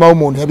mu mutima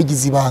w'umuntu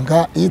yabigize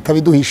ibanga,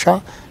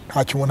 itabiduhisha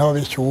ntacyo umuntu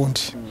ababeshya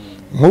uwundi.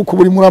 Nkuko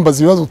buri murambaza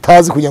ibibazo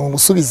utazi kugira ngo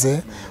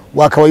ngusubize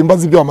wakaba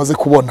imbaza ibyo wamaze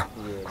kubona,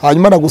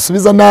 hanyuma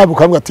nagusubiza nabi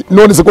ukavuga ati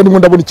none se ko ndimo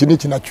ndabona iki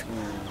n'iki nacyo.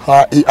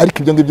 Ariko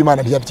ibyo ngibyo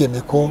Imana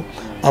ntiyabyemeye ko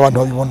abantu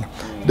babibona.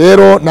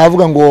 Rero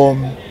navuga ngo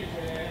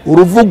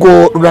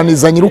uruvugo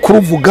ruraniza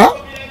nyirukuruvuga,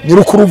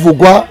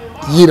 nyirukuruvugwa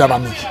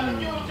yiraramiye.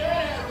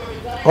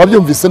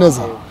 Wabyumvise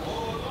neza?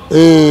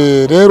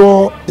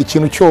 Rero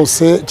ikintu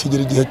cyose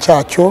kigira igihe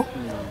cyacyo,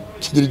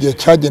 kigira igihe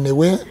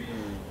cyagenewe.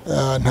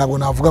 Ntabwo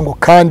navuga ngo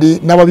kandi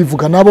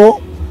n'ababivuga nabo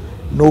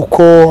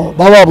nuko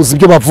baba babuze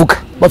ibyo bavuga,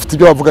 bafite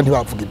ibyo bavuga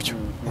ntibavuga ibyo.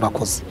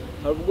 Murakoze.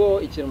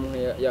 Ubwo ikintu umuntu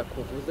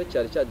yakuvuze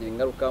cyari cyagira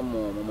ingaruka mu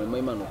murimo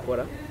w'Imana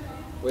ukora,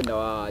 wenda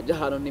wajya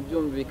ahantu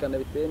ntibyumvikana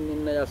bitewe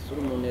n'inayasura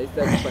umuntu yahise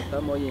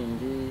yagifatamo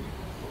yindi.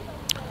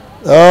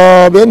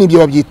 Bene ibyo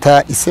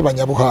babyita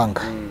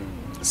isebanyabuhanga.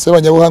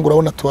 Isebanyabuhanga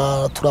urabona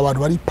turi abantu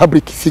bari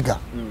public figure.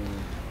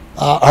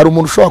 Hari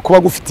umuntu ushobora kuba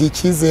gufitiye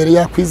icyizere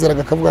yakwizera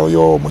akavuga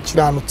yo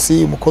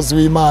umukiranutsi umukozi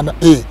w'Imana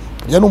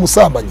burya ni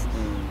umusambanyi,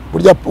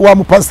 burya wa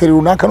mupasiteri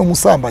runaka ni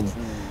umusambanyi,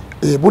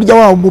 burya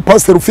wa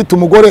mupasiteri ufite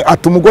umugore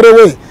ati umugore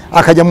we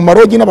akajya mu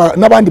marogi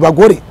n'abandi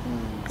bagore.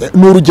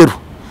 Ni urugero.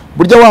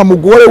 Burya wa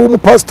mugore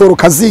w'umupasitoro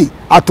kazi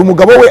ati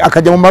umugabo we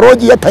akajya mu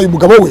marogi yataye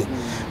umugabo we.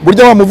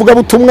 Burya wa muvuga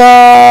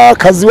butumwa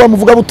kazi wa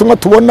muvuga butumwa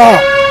tubona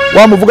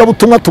wa muvuga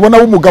butumwa tubona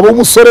w'umugabo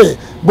w'umusore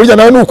burya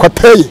nawe nuko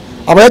ateye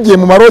aba yagiye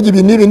mu marogi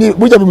ibi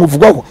burya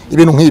bimuvugwaho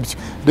ibintu nk'ibyo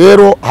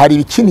rero hari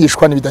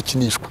ibikinishwa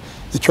n'ibidakinishwa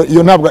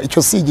iyo ntabwo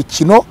icyo si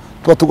igikino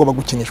tuba tugomba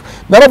gukinishwa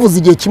naravuze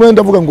igihe kimwe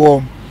ndavuga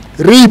ngo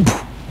rib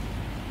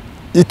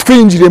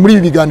itwinjire muri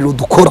ibi biganiro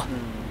dukora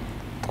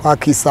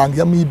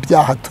twakisangamo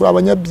ibyaha turi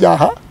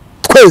abanyabyaha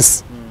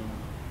twese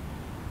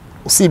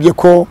usibye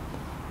ko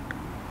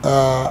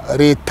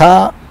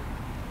leta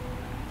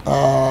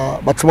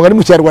baca umugani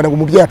mu kinyarwanda ngo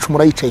umubyeyi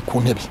acumura yicaye ku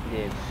ntebe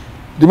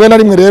rimwe na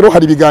rimwe rero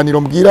hari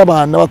ibiganiro mbwira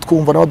abana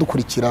batwumva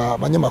n'abadukurikira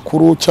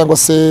abanyamakuru cyangwa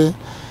se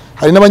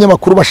hari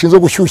n'abanyamakuru bashinzwe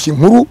gushyushya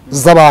inkuru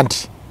z'abandi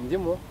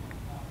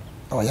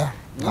oya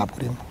ntabwo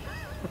urimo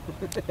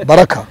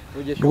baraka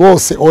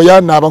rwose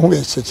oya naba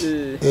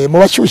nkubeshyeye mu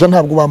bashyushya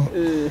ntabwo ubamo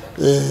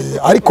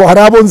ariko hari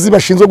abo nzi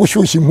bashinzwe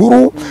gushyushya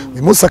inkuru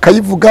uyu munsi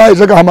akayivuga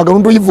ejo agahamagara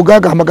undi uyivuga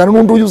agahamagara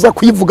n'undi uza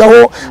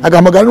kuyivugaho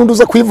agahamagara n'undi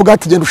uza kuyivuga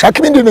ati genda ushaka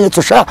ibindi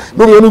bimenyetso sha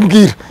n'ubwo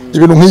n'ubwira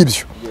ibintu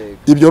nk'ibyo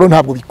ibyo rero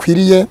ntabwo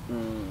bikwiriye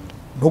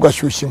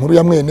ntugashyushye inkuru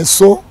ya mwene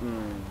so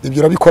ibyo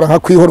urabikora nka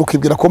kwihora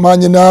ukibwira ko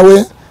manye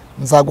nawe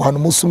nzaguhana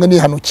umunsi umwe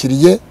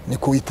nihanukiriye ni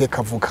kuwiteka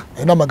avuga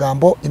ayo ni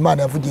amagambo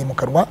Imana yavugiye mu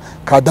kanwa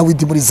ka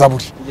Dawidi muri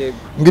Zaburi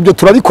ngibyo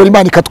turabikora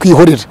Imana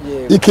ikatwihorera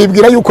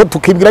ikibwira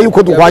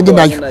yuko duhwanye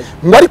nayo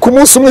ngo ariko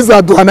umunsi umwe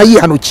zaduhana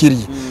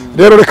yihanukiriye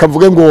rero reka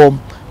mvuge ngo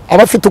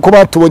abafite uko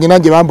batubonye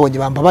nanjye bambonye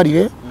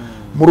bambabarire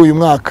muri uyu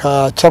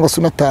mwaka cyangwa se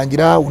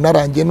unatangira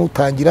unarangiye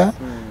n'utangira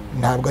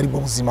ntabwo ari bwo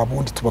buzima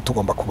bundi tuba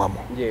tugomba kubamo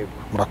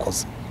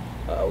murakoze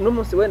uno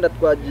munsi wenda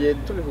twagiye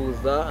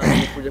tubihuza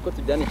nifuje ko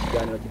tujyana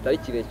ikiganiro kitari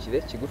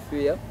kirekire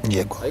kigufiya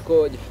yego ariko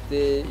gifite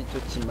icyo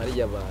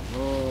kimariye abantu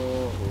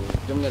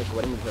by'umwihariko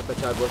bari mu gisata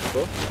cya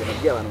gospel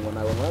nabwiye abantu ngo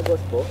ntabwo nkora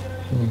gospel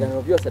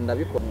ibiganiro byose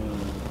ndabikora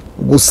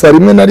gusa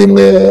rimwe na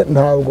rimwe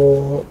ntabwo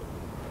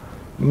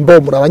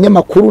muri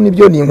abanyamakuru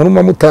nibyo ni inkuru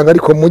mutanga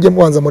ariko mujye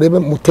mubanza murebe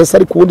mutese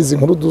ariko ubundi izi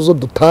nkuru duzo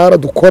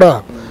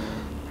dukora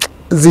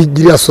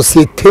zigirira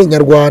sosiyete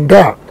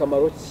nyarwanda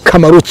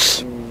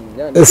kamaruki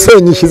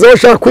ese nyishyizeho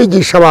ushaka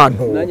kwigisha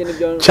abantu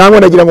cyangwa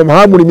ndagira ngo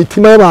muhamure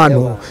imitima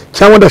y'abantu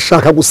cyangwa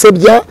ndashaka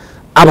gusebya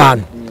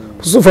abantu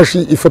uzufashe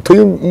ifoto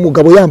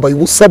y'umugabo yambaye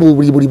ubusa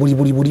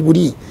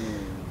buri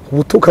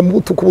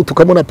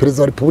ubutukamo na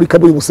perezida wa repubulika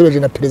buri busebeje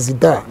na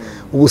perezida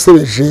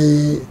ubusebeje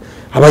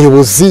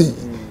abayobozi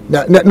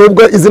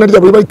nubwo izina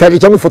ryabo riba ritaje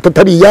cyangwa ifoto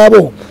atari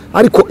iyabo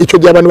ariko icyo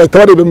gihe abantu bahita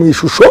barebe mu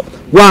ishusho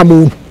wa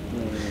muntu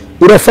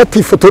urafata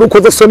ifoto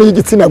y'urukozasoni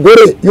y'igitsina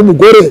gore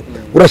y'umugore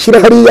urashyira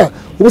hariya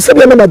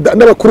ubusabye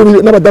n'abakuru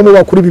n'abadamu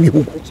bakuru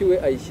b'ibihugu ukiwe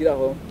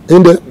ayishyiraho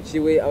inde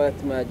ukiwe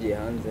abatima yagiye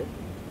hanze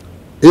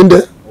inde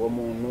uwo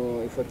muntu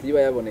ifoto yiba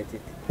yabonetse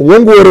uwo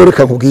nguwo rero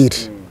reka nkubwire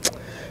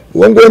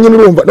uwo nguwo nyine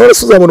urumva none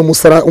se uzabona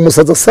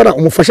umusaza asara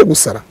umufashe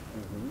gusara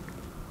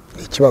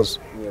ni ikibazo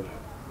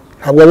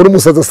ntabwo wabura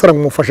umusaza asara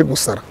umufashe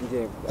gusara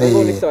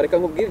none se reka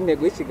nkubwire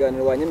intego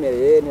y'ikiganiro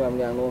wanyemereye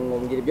ntibambwira ngo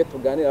mbwira ibyo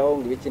tuganiraho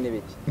ngo ibiki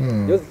n'ibiki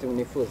byose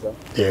tunifuza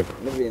yego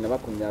muri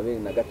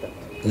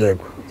 2023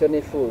 yego icyo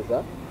nifuza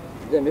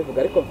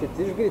mbivuga ariko mfite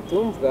ijwi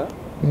ritumvwa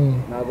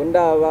ntabwo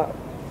ndaba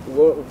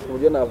ku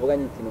buryo navuga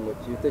ikintu ngo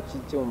cyite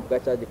cyumvwa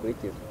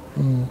cyagikurikiza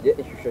ye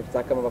ishusho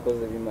nsakamo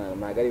abakozi b'Imana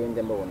ntabwo ari yo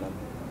njya mbabonamo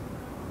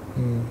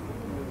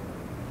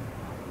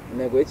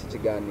intego y'iki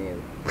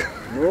kiganiro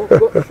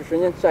nuko ishusho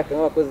nye nshaka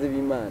nk'abakozi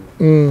b'Imana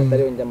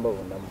atari yo njya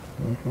mbabonamo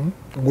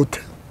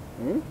gute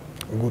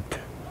gute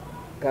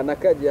kana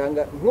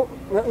kagihanga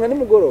nka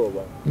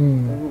nimugoroba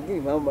mbwira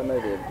impamvu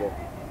narebye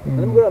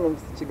nimugoroba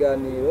numvise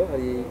ikiganiro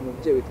hari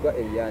umubyeyi witwa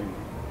Eliane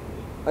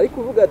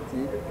ariko uvuga ati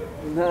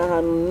nta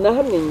hantu na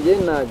hamwe ngiye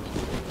najye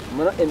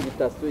muri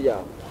invitation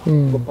yawe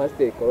ngo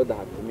pasiteri Claude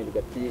ahatumirwa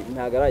ati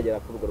ntabwo aragera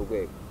kuri urwo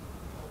rwego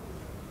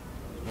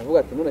avuga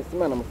ati none se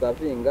Imana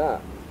musavinga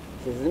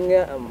zimwe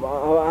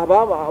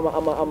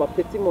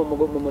amapeti mu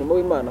murimo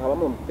w'Imana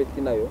habamo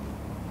amapeti nayo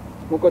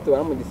nk'uko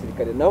tubana mu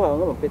gisirikare naho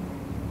habamo amapeti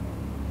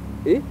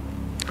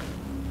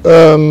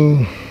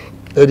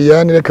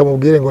Eliane reka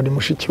mubwire ngo ni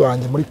mushiki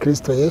wanjye muri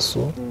Kristo Yesu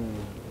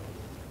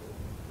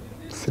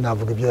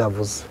sinavuga ibyo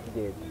yavuze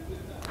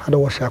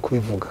hano washaka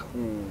kubivuga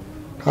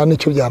nta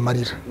nicyo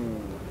byamarira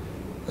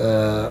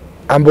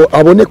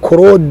abone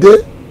Claude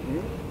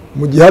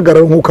mu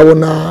gihagararo nk'uko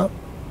abona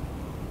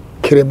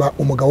Kerema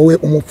umugabo we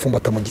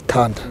umupfumbata mu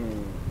gitanda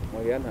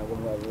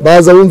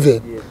baza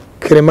wumve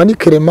Kerema ni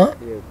Kerema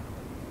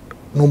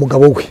ni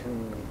umugabo we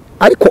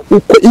ariko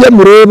uko iyo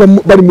mureba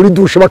bari muri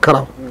dushe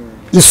bakaraba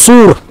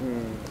isura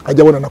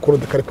ajya abona na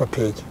Claude kare ko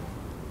ateye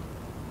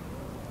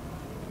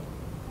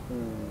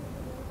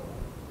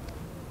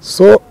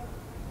so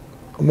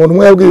umuntu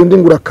umwe yabwiye undi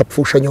ngo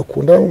urakapfusha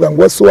nyoko ndavuga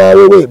ngo wase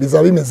wawe we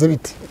bizaba bimeze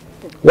biti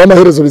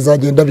w'amaherezo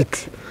bizagenda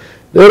biti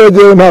rero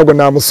ngewe ntabwo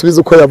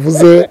namusubiza uko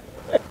yavuze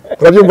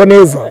urabyumva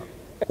neza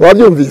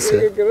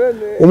wabyumvise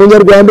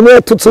umunyarwanda umwe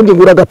yatutse undi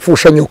ngo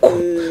uragapfusha nyoko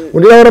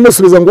undi nawe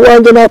aramusubiza ngo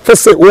uwanjye napfa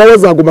se uwawe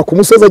azaguma ku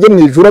musozi ajye mu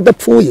ijuru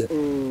adapfuye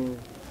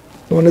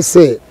none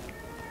se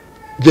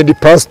ndi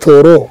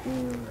pasitoro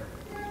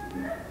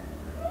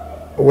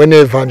we ni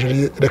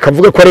evangeliste reka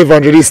mvuge ko ari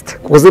evangeliste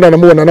kuko zina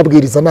namubona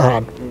anabwiriza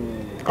n'ahantu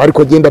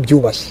ariko genda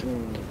byubashye.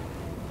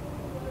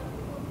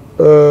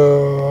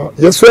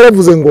 Yesu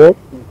yaravuze ngo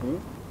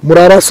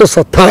muraraso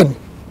satani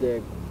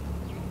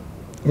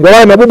ngo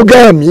abana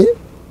b'ubwami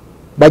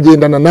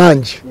bagendana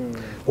nanjye.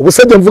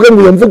 Ubusebye mvuge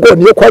ngo iyo mvugo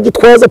niyo kwa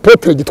Gitwaza,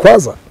 Apotre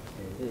Gitwaza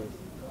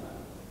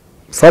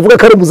savuga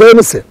ko ari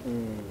muzayene se.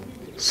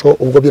 So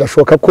ubwo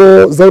birashoboka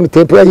ko Zion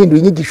Temple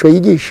yahinduye inyigisho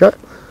yigisha,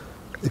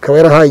 ikaba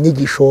yarahaye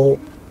inyigisho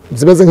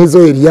zimeze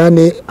nk'izo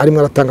Eliane arimo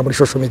aratanga muri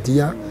social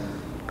media.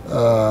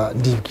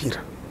 Ndibwira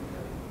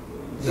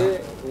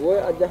we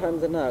ajya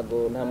hanze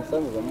ntago nta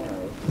musanzu bamuhaye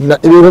na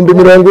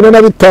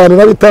 45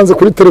 nabitanze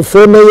kuri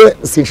telefone ye,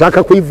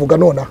 sinshaka kuyivuga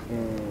nona.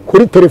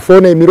 Kuri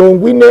telefone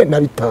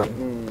 45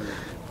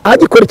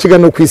 agikora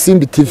ikiganiro ku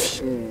Isimbi TV.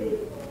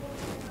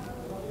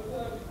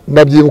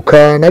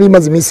 Ndabyibuka nari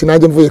maze iminsi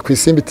nanjye mvuye ku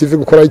Isimbi TV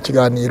gukora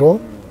ikiganiro.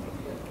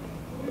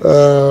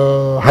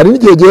 Hari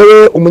n'igihe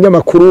gihe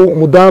umunyamakuru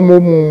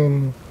umudamu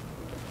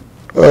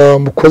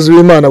mukozi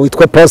w'Imana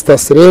witwa Pastor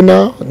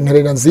Serena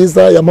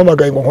nziza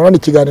yampamagaye ngo nkorane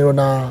ikiganiro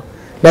na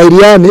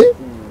Eliane.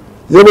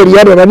 Yewe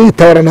Eliane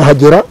baranitawara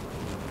nahagera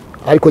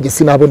ariko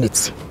gisi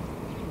nabonetse.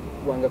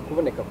 Wanga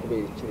kuboneka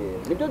kubera ikirere.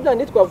 Nibyo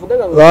byandi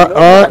twavugaga ngo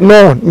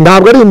no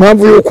ntabwo ari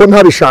impamvu yuko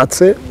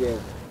ntabishatse.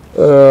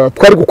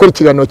 Twari gukora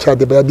ikiganiro cya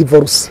deba ya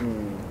divorce.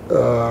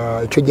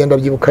 Icyo genda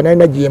byibuka nari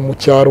nagiye mu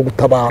cyaro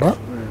gutabara.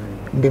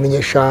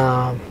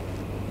 Mbimenyesha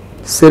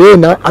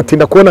Serena ati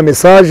ndakubona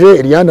message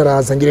Eliane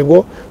araza ngire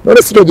ngo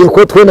none si cyo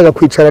ko twendaga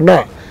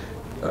kwicarana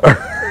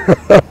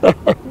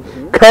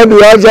kandi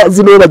yaje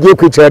zino bagiye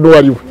kwicara no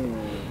wariwe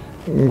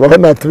ngo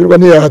hano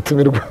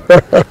ntiyahatumirwa.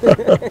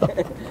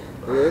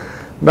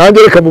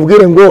 Nanjye reka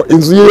mubwire ngo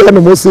inzu ye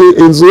hano munsi,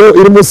 inzu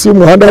iri munsi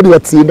y'umuhanda hari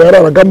batsinda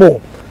yararagamo.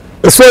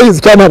 Ese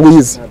yizi cyane ntabwo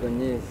yizi.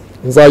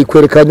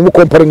 Nzayikwereka nyuma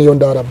kompare niyo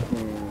ndaramo.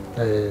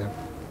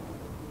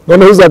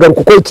 Noneho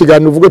uzagaruka uko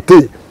ikiganiro uvuga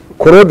ati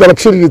Claude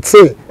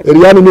araciriritse,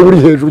 Eliane ni uri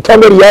hejuru,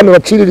 cyangwa Eliane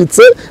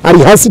araciriritse ari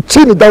hasi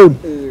chini down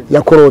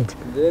ya Claude.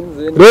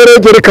 Rero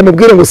gereka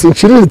mubwire ngo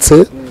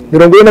sinciriritse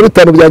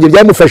 45 byanjye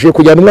byamufashije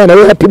kujyana umwana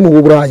we happy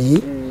mu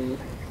Burayi.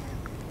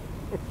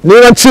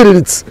 Niba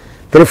nciriritse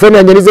telefone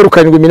yanjye ni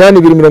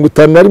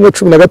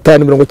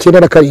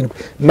 0782511597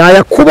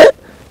 nayakube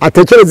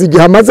atekereza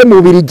igihe amaze mu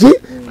Bubiligi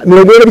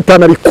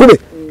 45 bikube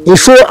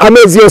inshuro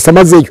amezi yose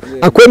amazeyo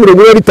akwe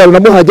 45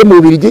 namuhaje mu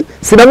Bubiligi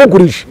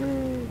sinamugurije.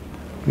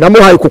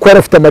 Namuhaye kuko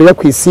yarafite amarira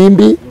ku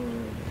Isimbi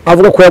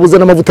avuga ko yabuze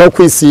n'amavuta yo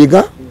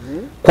kwisiga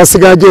ko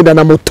asigaye agenda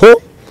na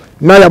moto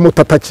n'aya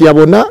moto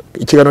atakiyabona.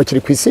 Ikiganiro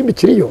kiri ku Isimbi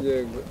kiriyo.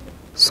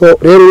 So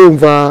rero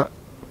urumva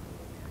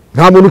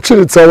nta muntu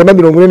uciriritse wabona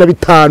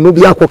 45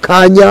 byako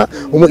kanya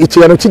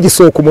ikiganiro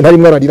cy'igisoko umuntu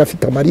arimo ararira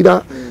afite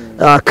amarira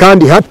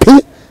kandi happy.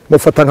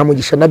 Mufata nka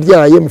Mugisha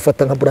nabyaye,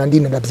 mufata nka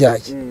Brandine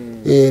nabyaye.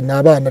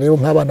 N'abana rero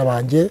nk'abana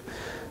banje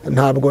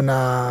ntabwo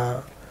na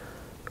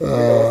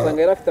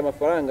usanga yarafite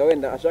amafaranga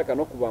wenda ashaka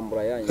no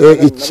kubambura yanyu.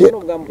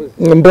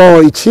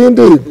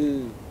 Ikindi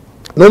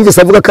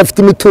numvise avuga ko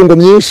afite imitungo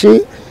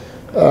myinshi,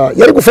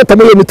 yari gufata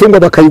muri iyo mitungo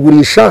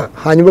bakayigurisha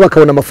hanyuma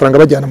bakabona amafaranga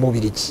bajyana mu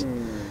Bubiligi.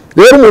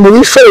 Rero umuntu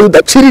wishoye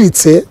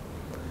udaciriritse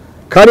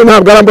kandi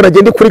ntabwo arambura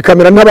agende kuri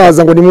kamera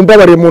ntabaza ngo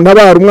nimumbabare mu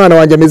ntabara umwana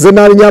wanjye ameze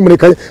nabi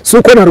nyamuneka,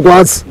 suko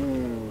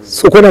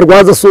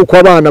narwaza suko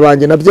abana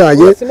banjye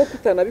nabyaye,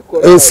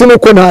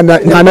 sinuko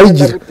nta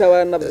nabigira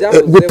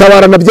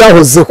gutabarana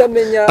byahozeho.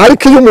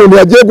 Ariko iyo umuntu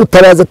yagiye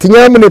gutabaza ati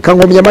nyamuneka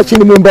nkomye amashyi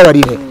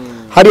nimumbabarire,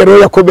 hariya rero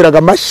yakoberaga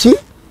amashyi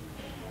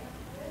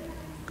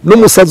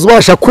n'umusazi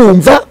ubasha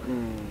kumva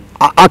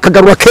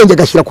akagarura akenge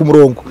agashyira ku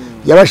murongo.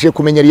 Yabashije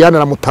kumenya Eliane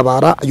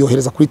aramutabara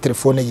yohereza kuri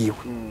telefone yiwe.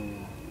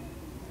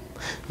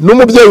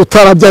 N'umubyeyi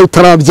utarabyaye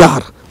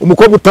utarabyara,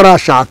 umukobwa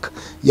utarashaka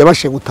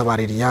yabashije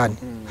gutabara Eliane.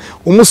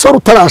 Umusore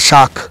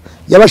utarashaka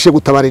yabashije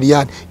gutabara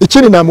Eliane.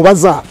 Ikindi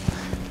namubaza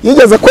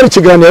yigeze akora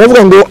ikiganiro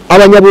aravuga ngo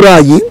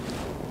abanyaburayi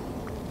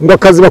ngo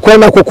akazi bakora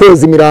nako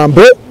koza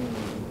imirambo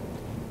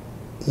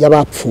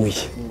yabapfuye,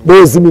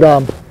 boza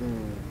imirambo.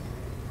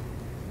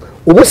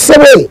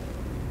 Ubusebe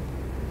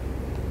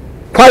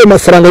kayo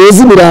mafaranga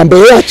yoza imirambo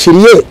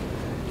yakiriye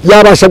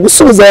yabasha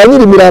gusubiza ya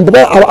nyiri imirambo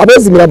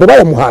abaza imirambo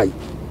bayamuhaye.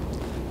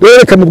 Rero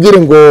reka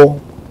mubwire ngo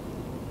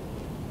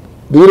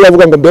Bibiri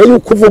yavuga ngo mbere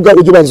yuko uvuga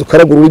ujye ubanza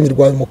ukaragura ururimi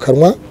rwawe mu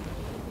kanwa,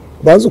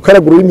 banza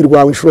ukaragura ururimi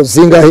rwawe inshuro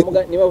zingahe.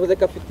 Niba uvuze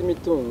ko afite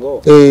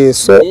imitungo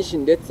nyinshi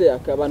ndetse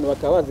abantu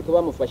bakaba bazi ko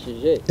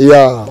bamufashije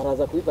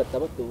baraza kubifata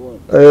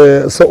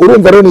batubona. So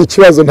urumva rero ni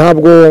ikibazo.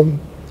 Ntabwo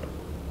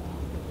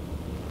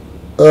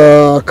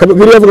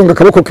Bibiri yavuga ngo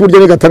akaboko k'iburyo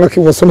nigatanga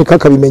k'ibumoso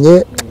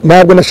ntikakabimenye.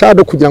 Ntabwo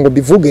nashaka kugira ngo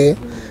bivuge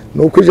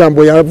nuko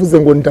ijambo yavuze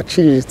ngo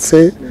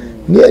ndaciriritse.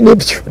 Nibyo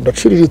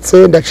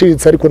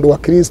ndaciriritse ariko ndi wa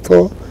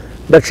Kristo.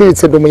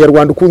 Ndaciriritse ndi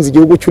umunyarwanda ukunze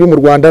igihugu cy'uri mu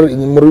Rwanda,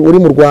 uri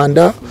mu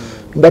Rwanda.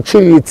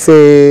 Ndaciriritse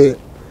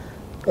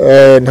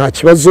nta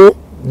kibazo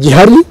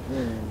gihari.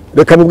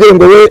 Reka mubwire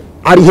ngo we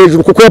ari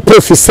hejuru kuko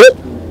yaprofise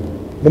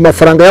mu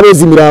mafaranga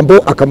yaboze imirambo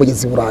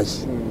akamugeza i Burayi.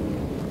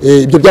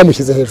 Ibyo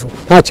byamushyize hejuru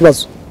nta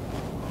kibazo.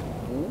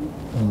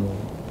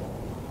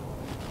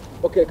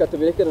 okay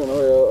katubireke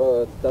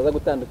noneho tutaza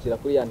gutandukira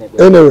kuri ya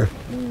ntego anyway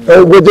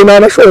ubwo je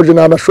nanashoje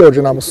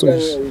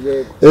namusubije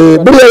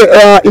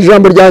buriya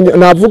ijambo ryanjye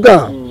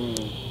navuga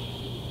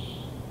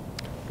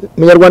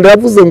Munyarwanda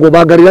yavuze ngo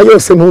bagarira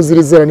yose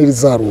ntuzirizera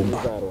nirizarumba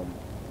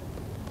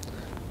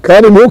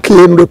kandi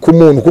ntukihendure ku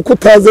muntu kuko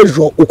utazi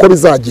ejo uko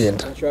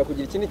bizagenda ashobora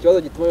kugira ikindi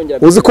kibazo gituma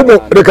yongera uzi ko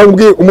reka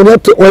mbwira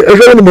umuntu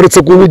ejo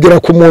nimuretse kugera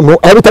ku muntu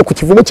abita ku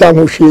kivumu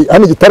cyankushi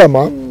hano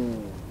Gitarama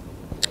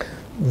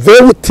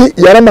Vewuti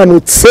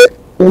yaramanutse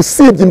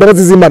usibye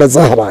imbabazi z'Imana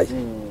zahabaye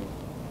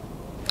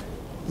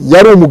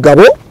yari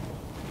umugabo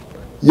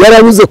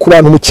yaranyuze ku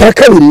bantu mu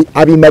cyakabiri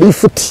abimara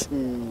ifuti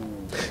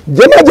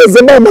je nageze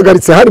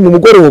namagaritse hari mu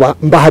mugoroba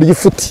mbahari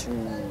ifuti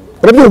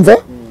urabyumva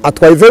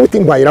atwaye Vewuti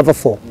ntwaye rava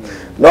fo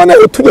none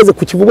tugeze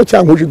ku kivugo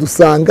cyankuje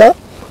dusanga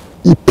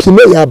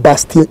ipine ya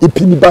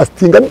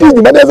bastinga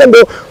ndinyuma neza ngo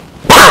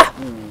pa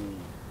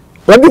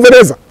urabyumva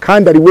neza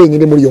kandi ari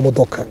wenyine muri iyo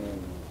modoka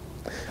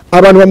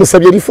abantu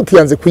bamusabye ifuti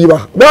yanze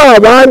kuyibaha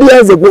bandi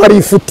yanze guhari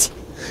ifuti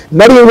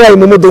nari ntwaye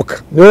mu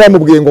modoka niwe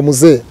bamubwiye ngo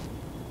muze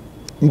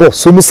mbo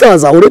so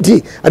umusaza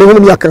already ari nko mu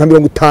myaka nka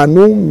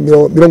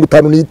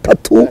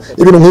 53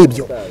 ibintu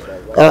nk'ibyo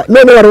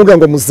none baravuga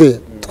ngo muze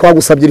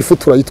twagusabye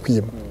ifuti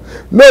urayitwima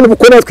none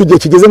uko natwe igihe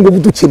kigeze ngo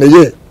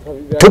dukeneye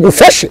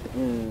tugufashe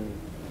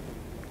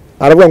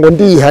aravuga ngo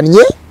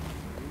ndihannye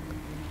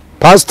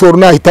pastor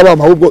nahita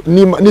bama ahubwo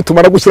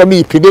nitumara gushyiramo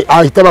ipine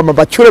ahita bama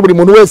bacyure buri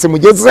muntu wese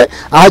mugeze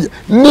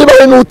niba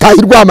ari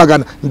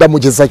n'utahirwamagana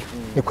ndamugezayo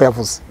niko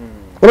yavuze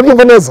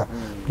urabyumva neza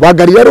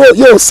bagarira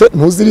yose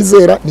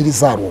ntuzirizera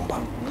nirizarumba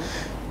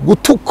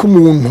gutuka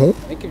umuntu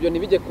ibyo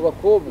nibije ku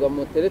bakobwa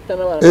mutereta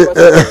n'abantu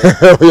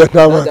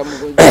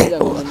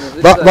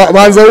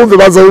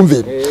baza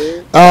wumve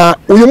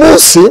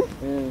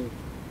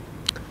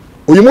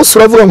uyu munsi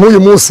uravuga nk'uyu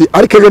munsi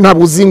ariko ejo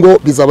ntabwo uzi ngo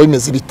bizaba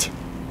bimeze biti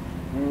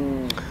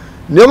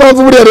niyo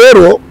mpamvu buriya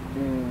rero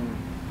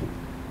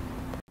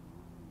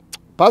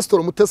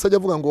pastor Mutesi ajya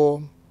avuga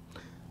ngo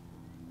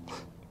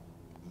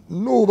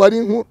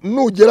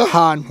nugera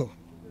ahantu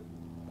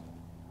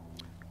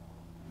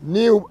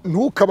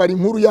ntukabari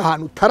inkuru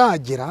y'ahantu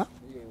utaragera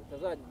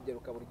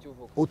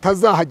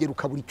utazahagera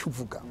ukabura icyo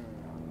uvuga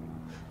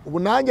ubu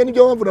nanjye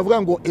nibyo mpamvu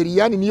navuga ngo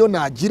Eliane niyo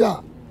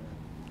nagira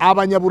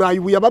abanyaburayi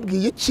ubu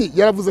yababwiye iki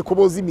yaravuze ko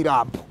boza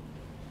imirambo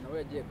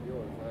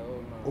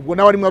ubwo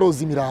nawe arimo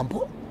aroza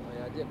imirambo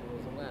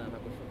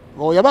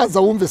yabaza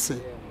wumve se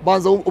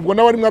baza ubwo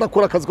nawe arimo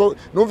arakora akazi ko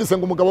numvise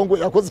ngo umugabo ngo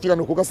yakoze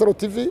ikiganiro ku Gasaro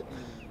TV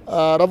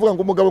aravuga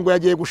ngo umugabo ngo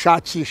yagiye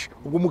gushakisha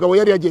ubwo umugabo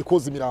yari yagiye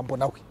koza imirambo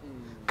nawe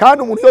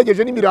kandi umuntu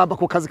yogeje n'imirambo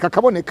ku kazi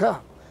kakaboneka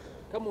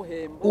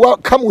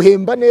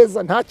kamuhemba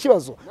neza nta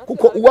kibazo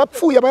kuko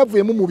uwapfuye aba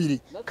yavuyemo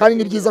umubiri kandi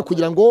ni byiza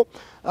kugira ngo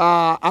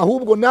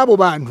ahubwo nabo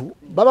bantu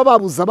baba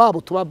babuza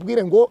babo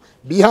tubabwire ngo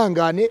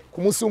bihangane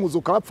ku munsi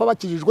w'umuzuko bapfa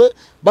bakijijwe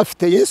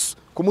bafite Yesu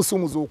ku munsi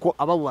w'umuzuko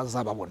ababo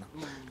bazababona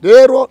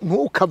rero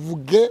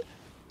ntukavuge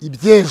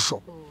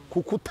ibyejo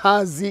kuko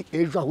utazi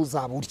ejo aho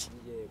uzaburi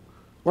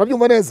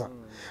urabyumva neza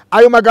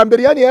ayo magambo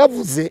Eliane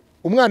yavuze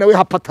umwana we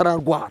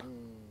hapatararwara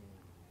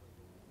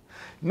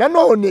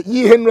nanone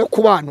yihenura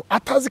ku bantu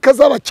atazi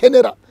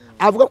kazabakenera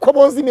avuga ko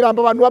boza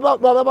imirambo abantu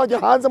baba bajya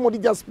hanze muri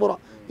diaspora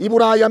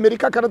Iburayi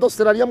Amerika Canada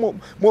Australia mu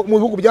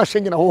bihugu bya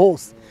Schengen aho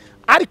hose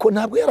ariko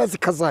ntabwo yarazi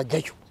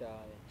kazajyayo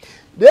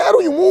rero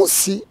uyu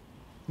munsi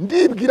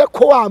ndibwira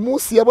ko wa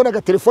munsi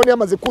yabonaga telefone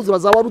yamaze kuzura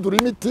za warudura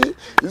imiti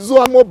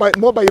izo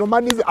mobile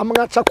money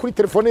amwaca kuri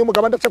telefone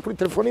y'umugabo ndaca kuri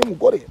telefone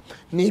y'umugore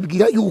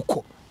nibwira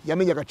yuko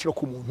yamenye agaciro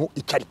ku muntu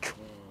icyaricyo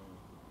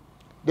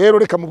rero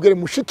reka mubwire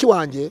mushiki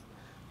wanjye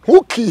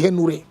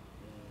ntukihenure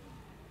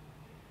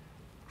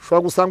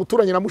ushobora gusanga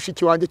uturanye na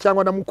mushiki wanjye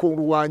cyangwa na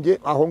mukuru wanjye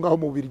aho ngaho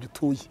mu bubiri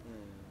utuye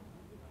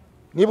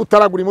niba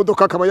utaragura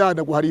imodoka akaba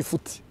yanaguhari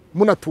ifuti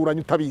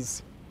munaturanye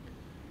utabizi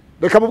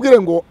reka mubwire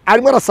ngo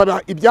arimo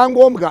arasaba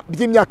ibyangombwa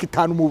by'imyaka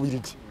 5 mu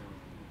Bubiligi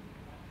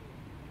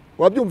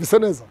wabyumvise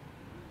neza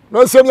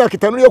none se imyaka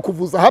 5 yo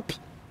kuvuza happy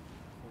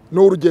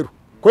no urugero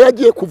ko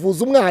yagiye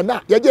kuvuza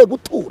umwana yagiye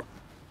gutura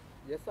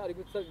yasari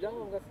gusaba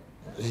ibyangombwa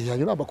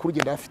yayo nabakuru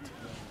genda afite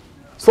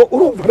so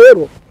urumva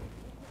rero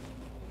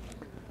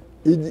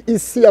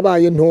isi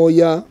yabaye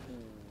ntoya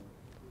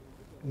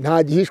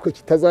nta gihishwe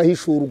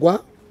kitazahishurwa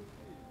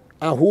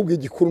ahubwo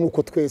igikuru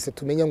nuko twese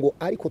tumenya ngo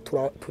ariko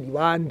turi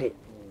bande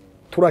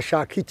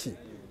turashaka iki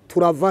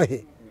turava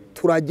he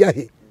turajya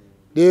he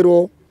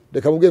rero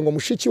reka mubwiye ngo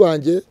mushiki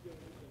wanjye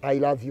I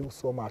love you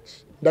so much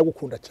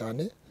ndagukunda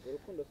cyane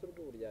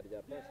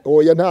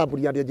oya nta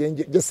buryarya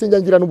je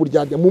sinyangira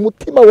n'uburyarya mu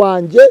mutima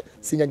wanjye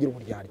sinyangira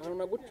uburyarya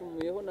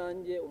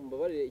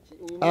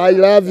I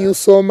love you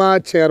so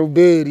much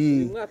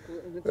Alberi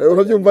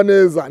urabyumva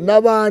neza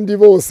nabandi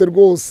bose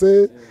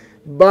rwose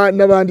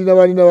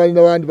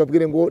nabandi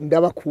babwire ngo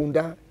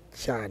ndabakunda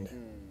cyane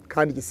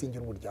kandi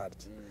gisingira uburyarya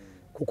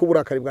kuko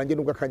uburakari bwanjye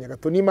nubwo akanya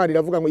gato n'Imana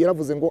iravuga ngo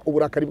yaravuze ngo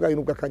uburakari bwayo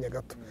nubwo akanya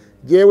gato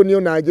jewe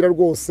niyo nagira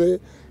rwose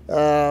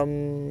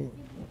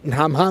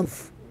nta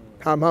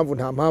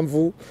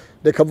mpamvu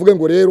reka vuge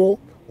ngo rero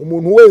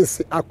umuntu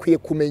wese akwiye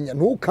kumenya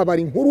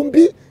ntukabare inkuru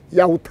mbi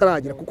yaho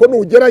utaragira kuko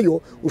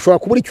nugerayo ushobora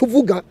kubura icyo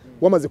uvuga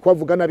wamaze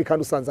kubavuga nabi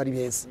kandi usanze ari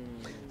beza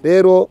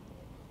rero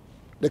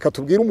reka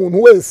tubwire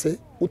umuntu wese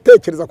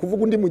utekereza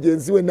kuvuga undi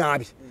mugenzi we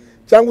nabi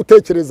cyangwa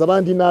utekereza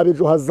abandi nabi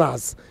ejo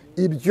hazaza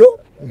ibyo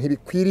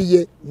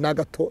ntibikwiriye na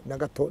gato na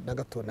gato na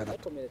gato na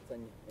gato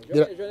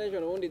ejo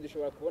n'ubundi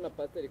dushobora kubona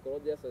Pastor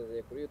Claude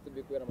yasezeye kuri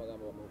YouTube kubera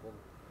amagambo bamuvuga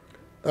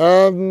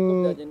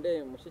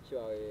byagendeye mushiki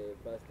wawe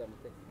Pastor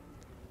Mutesi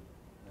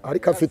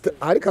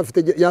ariko afite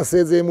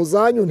yasezeye mu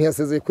zanyu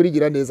ntiyasezeye kuri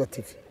Gira Neza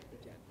TV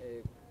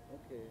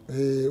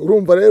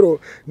urumva rero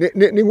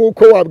ni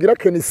nkuko wabwira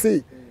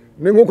Kenisi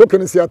ni nkuko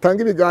Kenisi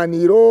yatanga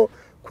ibiganiro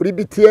kuri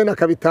BTN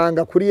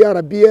akabitanga kuri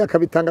RBA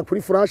akabitanga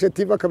kuri Flash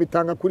TV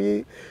akabitanga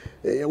kuri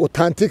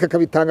Authentique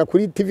akabitanga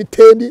kuri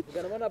TV10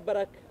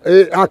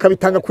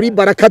 akabitanga kuri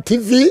Baraka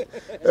TV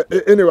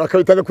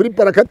akabitanga kuri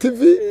Baraka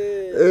TV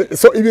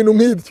so ibintu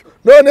nk'ibyo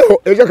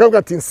noneho ejo akavuga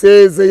ati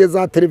nsezeye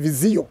za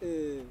televiziyo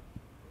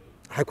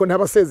ariko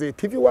ntabasezeye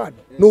TV1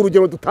 ni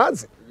urugero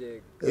dutanze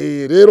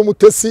rero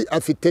Mutesi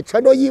afite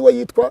channel yiwe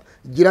yitwa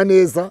Gira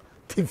Neza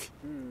TV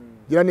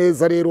Gira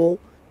Neza rero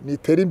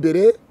nitera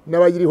imbere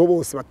n'abayiriho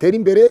bose batera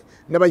imbere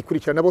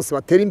n'abayikurikirana bose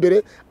batera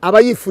imbere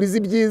abayifuriza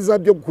ibyiza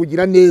byo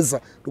kugira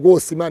neza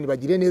rwose Imana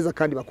bagire neza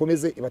kandi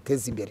bakomeze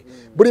ibateze imbere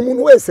buri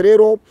muntu wese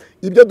rero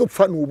ibyo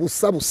dupfa ni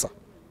ubusa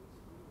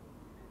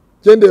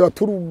gendera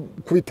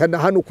turukubitana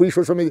hano kuri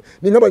social media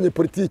ni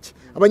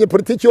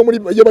nk'abanyepolitiki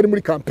yo bari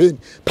muri campaign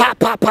pa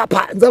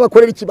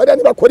nzabakorera iki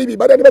bari bakora ibi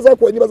bari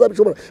bazakora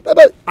ntibazabishobora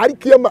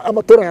ariko iyo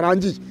amatora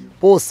yarangiye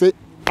bose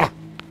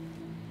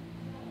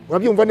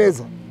urabyumva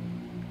neza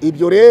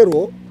ibyo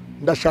rero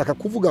ndashaka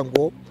kuvuga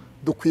ngo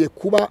dukwiye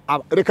kuba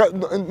reka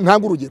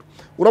ntanga urugero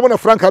urabona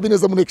Frank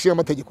Habineza mu nteko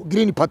y'amategeko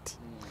Green Party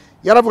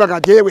yaravugaga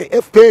jewe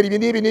FPR ibi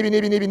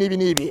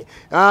nibi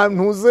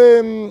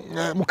ntuze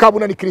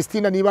Mukabuna ni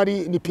Christina niba ari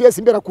ni PS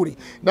imbera kuri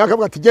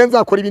nakavuga ati genza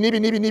akora ibi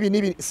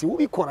nibi si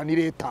ubikora ni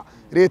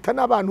leta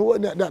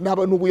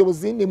n'abantu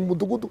ubuyobozi ni mu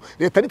mudugudu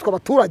leta nitwa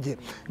abaturage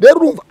rero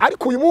urumva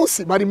ariko uyu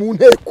munsi bari mu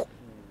nteko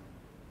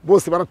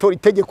bose baratora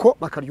itegeko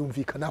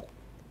bakaryumvikanaho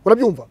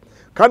urabyumva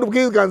kandi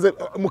ubwiganze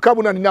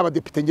Mukabuna ni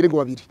n'abadepite ngire ngo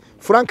babiri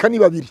Frank ni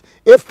babiri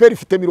FPR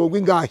ifite 70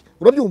 ingahe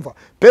urabyumva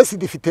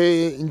PSD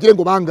ifite ngire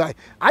ngo bangahe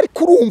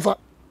ariko urumva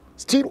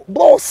still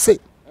bose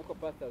ariko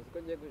Pastor uko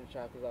ngiye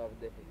gushaka kuzaba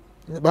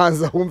depite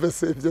baza humve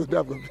se ibyo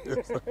ntabwo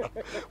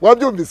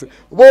wabyumvise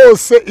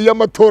bose iyo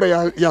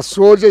amatora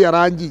yasoje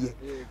yarangiye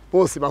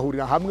bose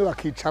bahurira hamwe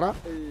bakicara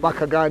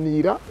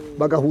bakaganira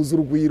bagahuza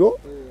urugwiro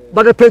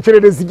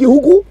bagatekerereza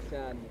igihugu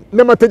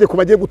n'amategeko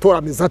bagiye gutora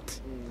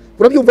amizati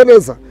urabyumva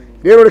neza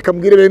rero reka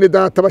mbwire bene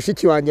data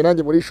bashiki wanjye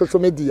nanjye muri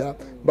social media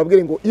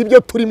mbabwire ngo ibyo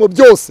turimo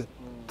byose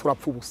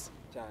turapfa ubusa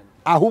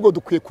ahubwo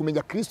dukwiye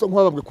kumenya Kristo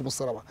nk'ababwe ku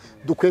musaraba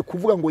dukwiye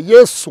kuvuga ngo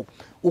Yesu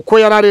uko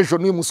yararejo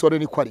ni umusore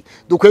ni kwari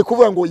dukwiye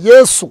kuvuga ngo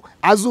Yesu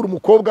azura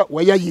umukobwa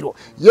wa Yayiro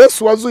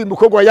Yesu wazuye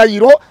umukobwa wa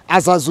Yayiro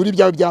azazura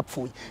ibyawe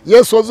byapfuye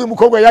Yesu wazuye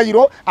umukobwa wa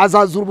Yayiro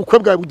azazura ubukwe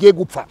bwawe bugiye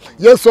gupfa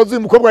Yesu wazuye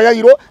umukobwa wa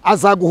Yayiro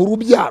azaguha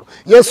urubyaro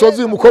Yesu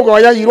wazuye umukobwa wa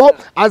Yayiro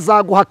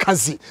azaguha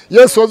akazi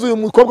Yesu wazuye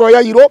umukobwa wa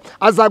Yayiro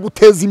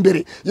azaguteza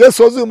imbere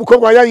Yesu wazuye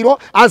umukobwa wa Yayiro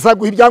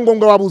azaguha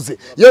ibyangombwa wabuze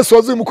Yesu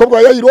wazuye umukobwa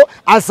wa Yayiro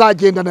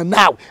azagendana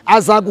nawe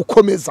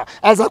azagukomeza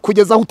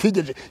azakugeza aho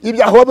utigeje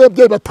ibyaho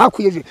ababyeyi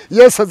batakwiyeje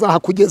Yesu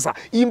azahakugeza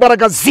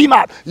imbaraga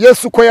z'Imana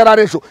Yesu ko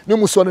yararejo ni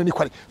umusone ni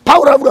kwari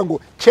Paulo aravuga ngo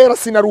kera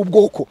sinari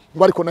ubwoko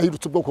ngo ariko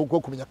nahirutse ubwoko bwo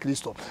kumenya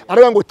Kristo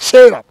aravuga ngo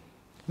kera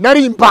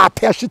nari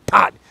imbate ya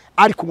shitani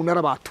ariko umuntu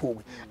arabatuwe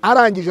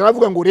arangije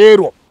aravuga ngo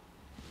rero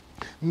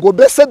ngo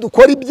bese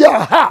dukora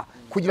ibyaha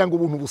kugira ngo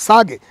ubuntu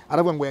busage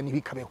aravuga ngo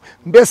yanibikabeho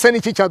mbese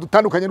niki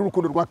cyadutandukanye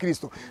n'urukundo rwa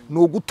Kristo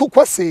no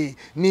gutukwa se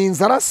ni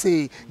inzara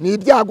se ni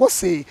ibyago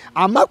se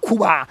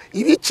amakuba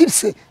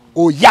ibikirse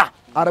oya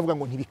aravuga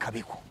ngo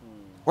ntibikabeho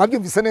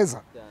wabyumvise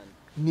neza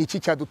niki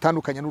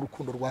cyadutandukanye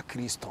n'urukundo rwa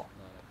Kristo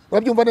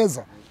wabyumva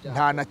neza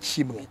nta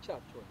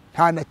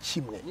na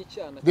kimwe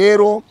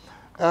rero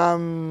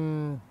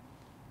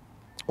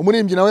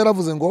umurimbyi nawe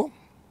yaravuze ngo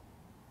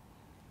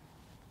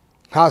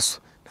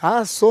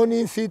nta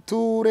soni mfite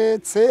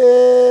uretse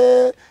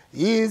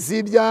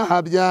izi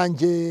byaha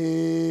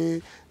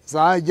byanjye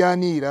zajya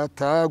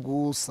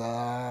niratagusa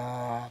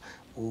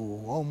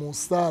uwo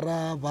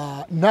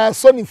musaraba nta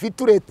soni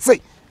mfite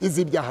uretse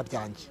izi byaha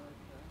byanjye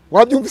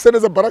wabyumvise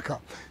neza Baraka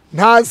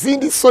nta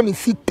zindi soni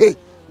mfite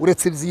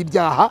uretse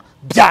iz'ibyaha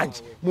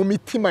byanjye mu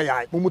mitima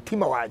yanjye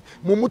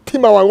mu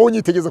mutima wawe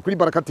unyitegeza kuri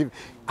Baraka TV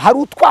hari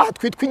utwaha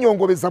twitwa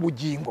inyongobeza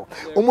bugingo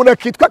umuntu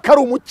akitwa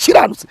kari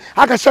umukiranutsi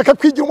agashaka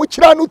kwigira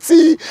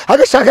umukiranutsi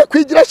agashaka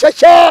kwigira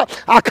shashya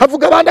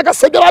akavuga abandi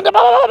agasebya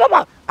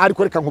abandi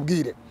ariko reka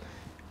nkubwire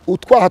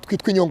utwaha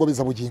twitwa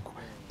inyongobeza bugingo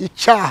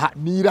icyaha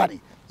ni irari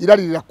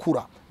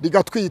rirakura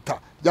rigatwita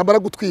ryamara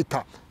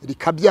gutwita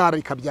rikabyara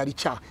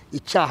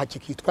icyaha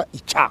kikitwa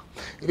icyaha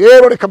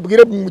rero reka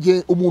mbwire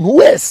umuntu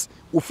wese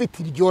ufite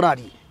iryo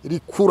rari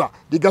rikura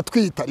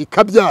rigatwita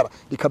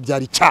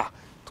rikabyara icyaha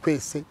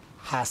twese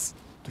hasi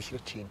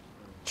dushyire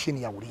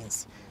chini ya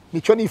ulinzi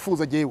nicyo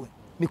nifuza jewe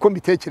niko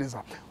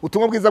mbitekereza.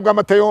 Ubutumwa bwiza bwa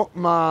Matayo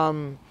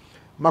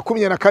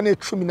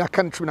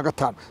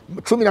 24:14-15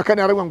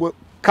 14 aravuga ngo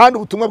kandi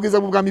ubutumwa bwiza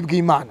bw'ubwami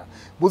bw'Imana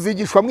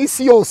buzigishwa mu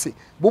isi yose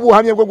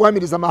bubuhamye bwo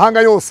guhamiriza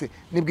amahanga yose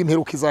nibwo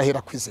imperuka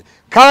izahera kwize.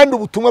 Kandi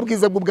ubutumwa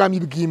bwiza bw'ubwami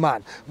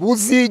bw'Imana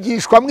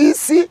buzigishwa mu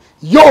isi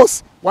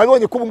yose.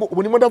 Wabonye ko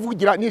ubu nimo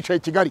ndavugira nicaye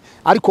Kigali,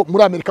 ariko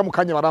muri Amerika mu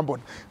kanya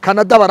barambona,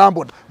 Canada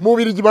barambona, mu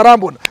Birigi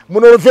barambona, mu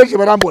Norvege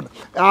barambona,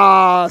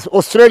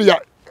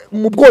 Australia,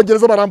 mu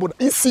Bwongereza barambona,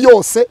 isi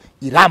yose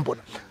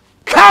irambona.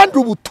 Kandi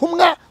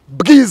ubutumwa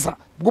bwiza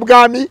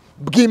bw'ubwami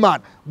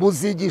bw'Imana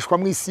buzigishwa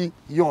mu isi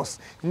yose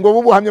ngo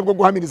bubuhamye bwo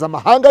guhamiriza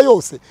amahanga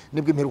yose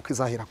nibwo imperuka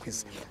izahera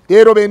kwize.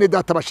 Rero bene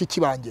data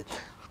bashiki banjye,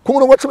 ku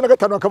murongo wa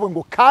 15 bakavuga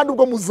ngo kandi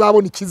ubwo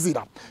muzabona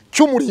ikizira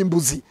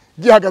cy'umurimbuzi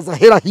gihagaze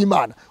ahera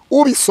h'Imana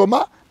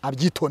ubisoma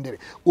abyitondere.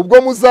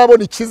 Ubwo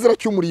muzabona ikizira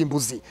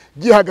cy'umurimbuzi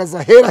gihagaze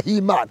ahera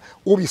h'Imana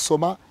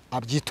ubisoma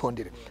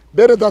abyitondere.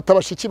 Bene data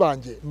bashiki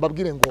banjye,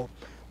 mbabwire ngo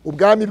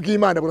ubwami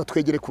bw'Imana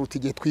buratwegere kuruta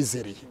igihe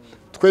twizereye.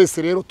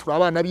 Twese rero turi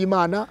abana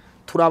b'Imana,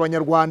 turi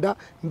abanyarwanda.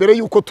 Mbere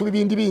yuko tuba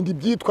ibindi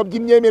byitwa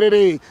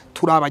by'imyemerere,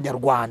 turi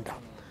abanyarwanda.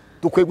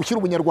 Dukwiye gushyira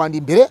ubunyarwanda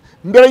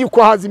mbere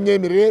yuko haza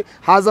imyemerere,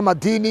 haza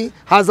amadini,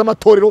 haza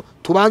amatorero.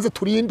 Tubanze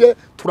turinde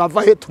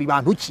turava he, turi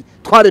bantu ki,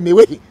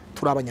 twaremewe he,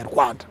 turi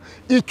abanyarwanda.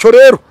 Icyo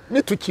rero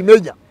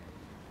nitukimenya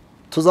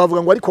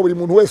tuzavuga ngo ariko buri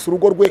muntu wese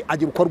urugo rwe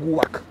agira uko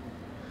rwubaka.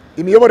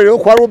 Imiyoborere yo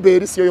kwa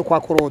Robert siyo yo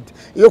kwa Claude,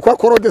 iyo kwa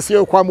Claude siyo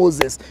yo kwa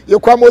Moses, iyo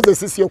kwa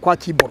Moses siyo kwa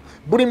Kiboro.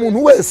 Buri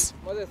muntu wese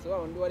Moses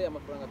wa undi wari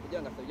amafaranga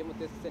kugira ngo asabye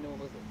mutesi se niwe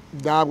uvuze.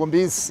 Ntabwo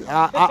mbisi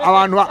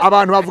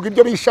abantu bavuga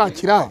ibyo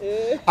bishakira,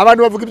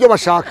 abantu bavuga ibyo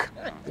bashaka.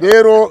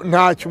 Rero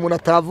ntacyo umuntu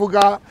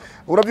atavuga,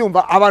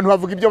 urabyumva, abantu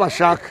bavuga ibyo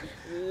bashaka.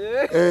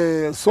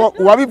 So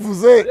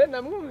uwabivuze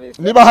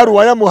niba hari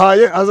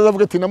uwayamuhaye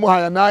azavuga ati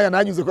namuhaye naya,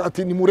 nanyuze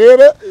ati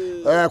nimurebe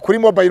kuri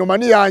mobile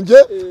money yanjye,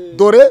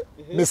 dore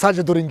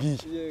message dore ngiye.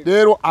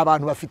 Rero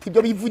abantu bafite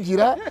ibyo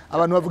bivugira,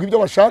 abantu bavuga ibyo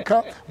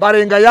bashaka,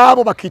 barenga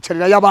yabo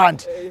bakicarira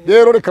y'abandi.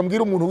 Rero reka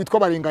mbwira umuntu witwa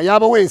barenga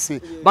yabo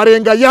wese,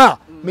 barenga ya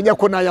menya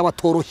ko nayo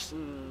batoroshye.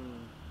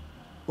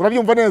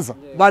 Urabyumva neza?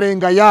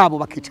 Barenga yabo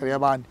bakicarira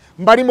y'abandi.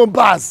 Mbarimo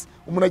mbazi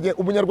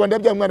umunyarwanda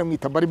yabyaye umwana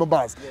mwita mbarimo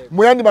mbazi.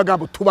 Mu yandi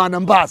magambo tubana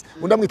mbazi,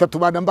 undi amwita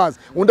tubana mbazi,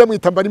 undi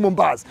amwita mbarimo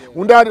mbazi,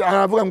 undi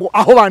aravuga ngo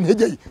aho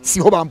bantegeye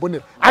siho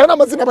bambonera. Ayo ni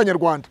amazina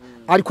y'abanyarwanda.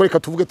 Ariko reka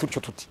tuvuge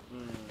tutyo tuti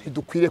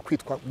ntidukwiriye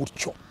kwitwa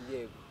gutyo.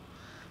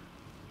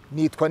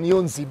 Nitwa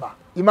niyo nzima,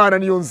 Imana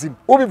niyo nzima.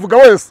 Ubivuga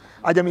wese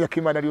ajya amenya ko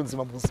Imana ariyo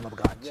nzima mu buzima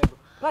bwanjye.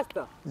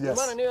 Pastor,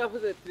 Imana niyo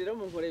yavuze ati rero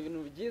munkore ibintu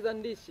byiza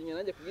ndishimye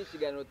nanjye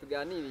kubwishiganiro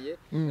tuganiriye,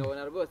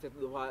 nkabona rwose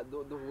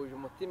duhuje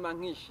umutima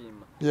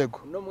nkishima. Yego.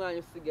 No mwanya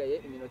usigaye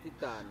iminota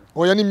 5.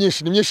 Oya ni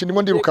myinshi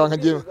ndimo ndirukanka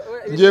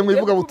ngiye mu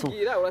ivuga butu.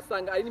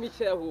 Urasanga ari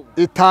n'imike yahubwo.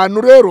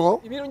 5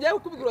 rero. Ibintu ngiye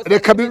kukubwira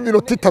reka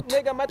iminota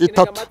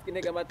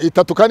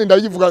 3 kandi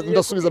ndayivuga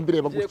ndasubiza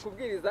mbireba gutya.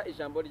 Kubwiriza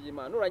ijambo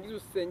ry'Imana urangiza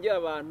usengera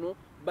abantu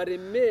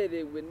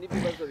baremerewe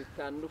n'ibibazo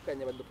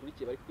bitandukanye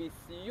badukurikiye bari ku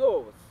isi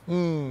yose.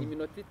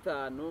 Iminota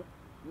 5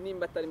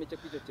 nimba atari mike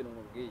kw'icyo kintu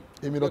nkubwiye.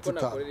 Iminota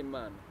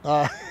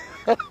 5.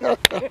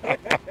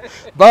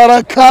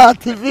 Baraka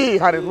TV,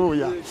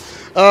 haleluya.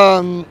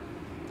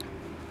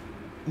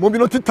 Mu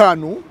minota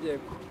 5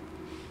 yego.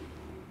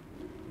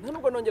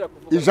 Nubwo nongera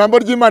kuvuga ijambo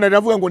ry'Imana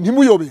riravuga ngo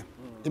ntimuyobe.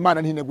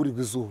 Imana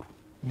ntinegurirwa izuru.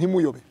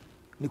 Ntimuyobe.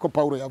 Niko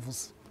Paulo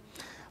yavuze.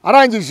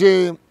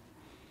 Arangije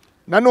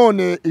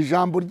nanone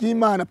ijambo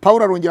ry'Imana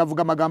Paulo arongera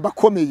avuga amagambo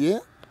akomeye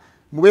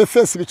mu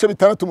Efeso ibice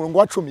 6 umurongo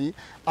wa 10,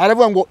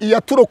 aravuga ngo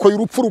iyaturokoye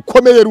urupfu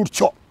rukomeye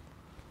rutyo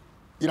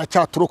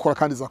iracyaturokora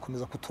kandi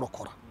izakomeza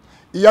kuturokora.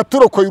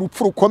 Iyaturokoye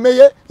urupfu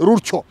rukomeye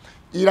rutyo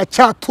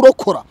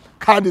iracyaturokora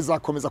kandi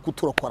izakomeza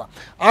kuturokora.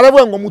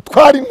 Aravuga ngo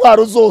mutware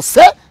intwaro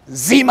zose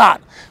z'Imana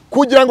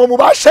kugira ngo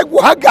mubashe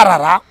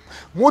guhagarara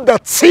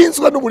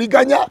mudatsinzwe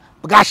n'uburiganya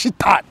bwa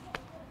shitani,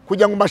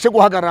 kugira ngo mubashe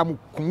guhagarara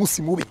ku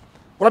munsi mubi.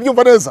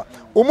 Urabyumva neza?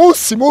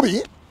 Umunsi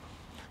mubi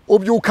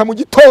ubyuka mu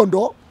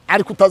gitondo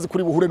ariko utazi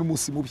kuri buhure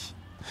n'umunsi mubi.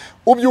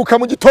 Ubyuka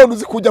mu gitondo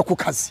uzi kujya ku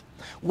kazi,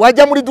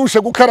 wajya muri dushe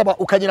gukaraba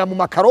ukanyira mu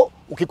makaro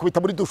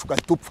ukikubita muri dushe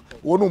ugahita upfa.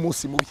 Uwo ni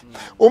umunsi mubi.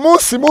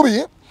 Umunsi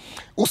mubi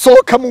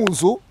usohoka mu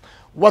nzu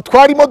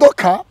watwara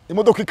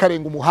imodoka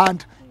ikarenga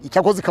umuhanda,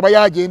 icyakoze ikaba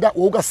yagenda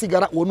wowe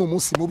ugasigara. Uwo ni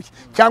umunsi mubi.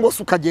 Cyangwa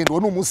se ukagenda,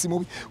 uwo ni umunsi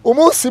mubi.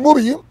 Umunsi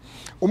mubi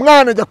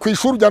umwana ajya ku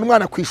ishuri, ujyana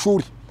umwana ku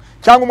ishuri,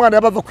 cyangwa umwana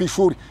yabava ku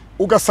ishuri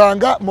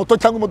ugasanga moto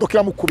cyangwa imodoka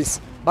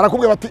iramukubise,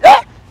 barakubwira bati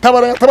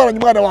tabaranya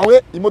umwana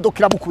wawe, imodoka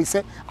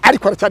iramukubise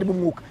ariko aracyari mu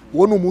mwuka.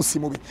 Uwo ni umunsi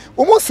mubi.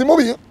 Umunsi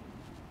mubi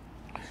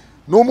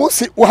ni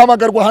umunsi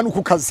uhamagarwa hano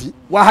ku kazi,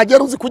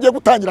 wahagera uzi kugiye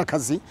gutangira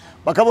akazi,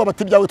 bakavuga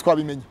bati byawe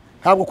twabimenye,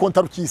 ntabwo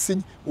konta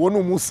rukisinye. Uwo ni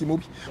umunsi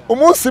mubi.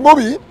 Umunsi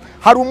mubi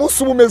hari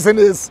umunsi umeze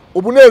neza,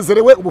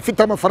 ubunezerewe,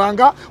 ubufite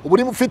amafaranga,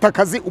 uburi mufite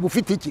akazi,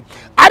 ubufite iki.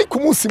 Ariko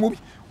umunsi mubi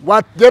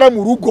wagera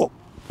mu rugo,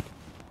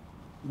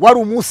 wari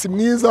umunsi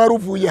mwiza, wari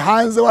uvuye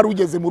hanze, wari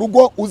ugeze mu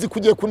rugo uzi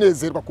kugiye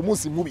kunezerwa ku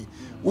munsi mubi,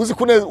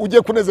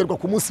 ugiye kunezerwa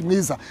ku munsi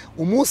mwiza.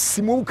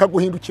 Umunsi mubi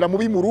ukaguhindukira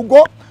mubi mu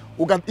rugo,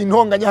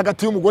 intonganya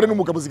hagati y'umugore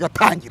n'umugabo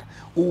zigatangira,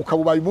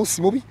 ukaba ubaye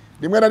umunsi mubi.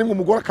 Rimwe na rimwe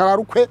umugore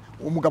akararukwe,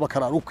 umugabo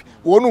akararukwe.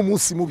 Uwo ni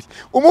umunsi mubi.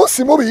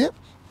 Umunsi mubi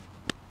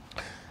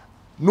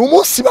ni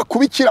umunsi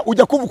bakubikira,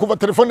 ujya kuva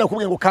telefone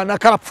yakubwiye ngo kana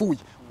karapfuye,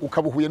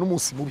 ukabuhuye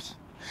n'umunsi mubi.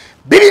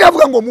 Bibiliya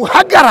avuga ngo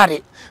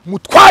muhagarare,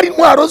 mutware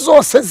intwaro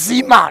zose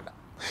z'Imana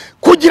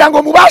kugira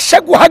ngo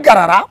mubashe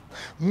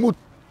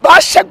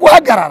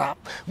guhagarara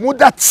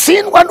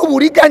mudatsindwa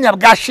n'uburiganya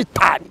bwa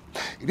shitani.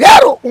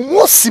 Rero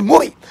umunsi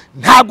mubi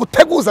nta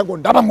guteguza ngo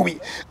ndaba mubi,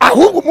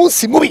 ahubwo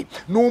umunsi mubi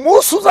ni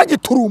umunsi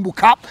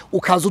uzagiturumbuka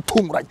ukaza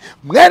utunguranye.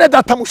 Mwene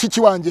data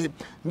mushiki wanjye,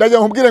 ndagira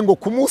nkubwire ngo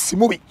ku munsi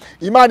mubi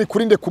Imana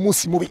ikurinde, ku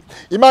munsi mubi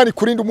Imana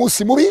ikurinde,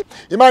 umunsi mubi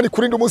Imana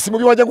ikurinde, umunsi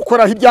mubi wajya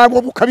gukora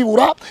ibyangombwa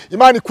ukabibura.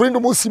 Imana ikurinde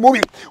umunsi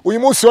mubi. Uyu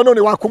munsi wa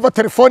none wakumva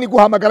telefoni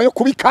guhamagara yo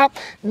kubika,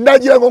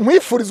 ndagira ngo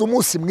nkwifurize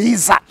umunsi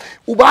mwiza,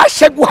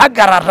 ubashe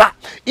guhagarara.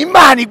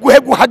 Imana iguhe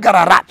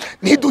guhagarara.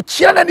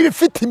 Ntidukirana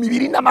n'ibifite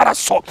imibiri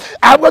n'amaraso,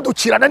 ahubwo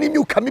dukirana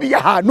n'imyuka mibi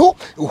y'ahantu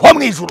ho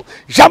mu ijuru.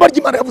 Ijambo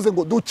ry'Imana yavuze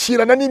ngo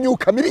dukirana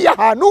n'imyuka mibi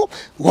y'ahantu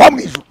ho mu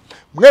ijuru.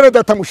 Mwene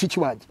data mushiki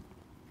wanjye,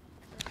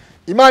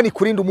 Imana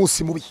ikurinde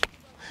umunsi mubi.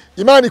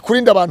 Imana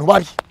ikurinde abantu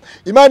babi.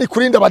 Imana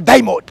ikurinde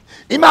abadayimoni.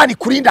 Imana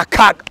ikurinde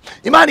akaga.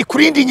 Imana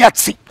ikurinde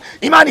inyatsi.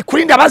 Imana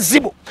ikurinde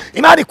abazimu.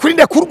 Imana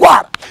ikurinde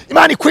kurwara.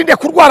 Imana ikurinde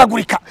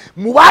kurwaragurika.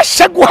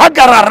 Mubashe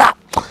guhagarara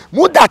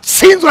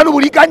mudatsinzwe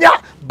n'uburiganya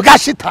bwa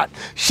shitani.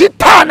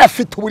 Shitani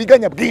afite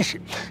uburiganya bwinshi.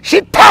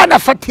 Shitani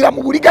afatira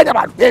mu buriganya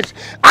abantu benshi.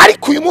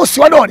 Ariko uyu munsi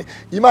wa none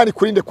Imana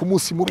ikurinde ku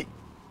munsi mubi.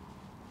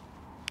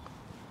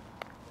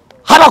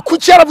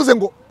 Habakuki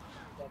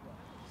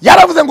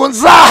yaravuze ngo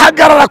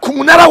nzahagarara ku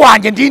munara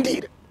wanjye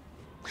ndindire,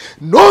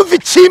 numva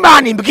icyo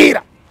Imana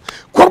imbwira,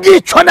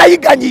 kubw'icyo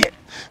nayiganyiye,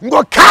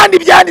 ngo kandi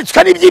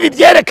byanditswe n'iby'ibi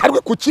byerekanwe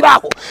ku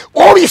kibaho,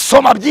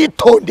 ubisoma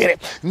byitondere.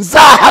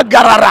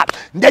 Nzahagarara.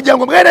 Ndagira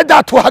ngo mwene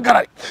data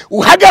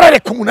uhagarare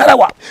ku munara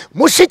wawe.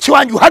 Mushiki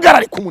wanjye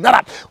uhagarare ku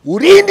munara,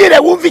 urindire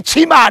wumve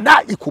icyo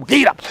Imana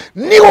ikubwira.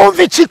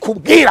 Niwumva icyo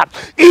ikubwira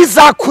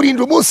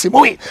izakurinda umunsi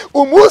mubi.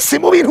 Umunsi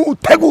mubi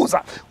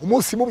ntuteguza.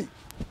 Umunsi mubi,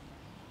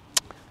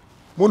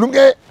 umuntu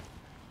umwe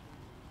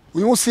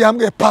uyu munsi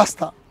yambwiye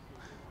pastor,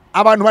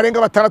 abantu barenga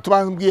 6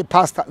 bambwiye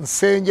pastor,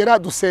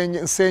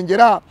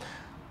 nsengera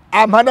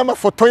ampa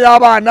n'amafoto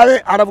y'abana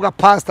be, aravuga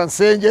pastor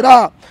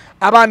nsengera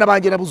abana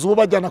banjye nabuze ubu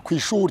bajyana ku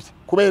ishuri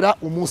kubera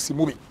umunsi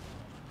mubi.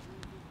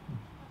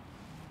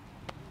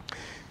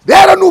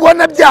 Rero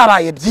nubona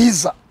byabaye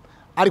byiza,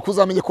 ariko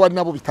uzamenye ko ari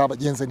nabo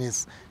bitabagenze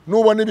neza.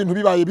 Nubona ibintu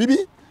bibaye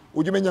bibi,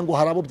 ujye umenya ngo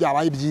harabo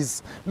byabaye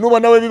byiza.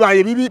 Nubona we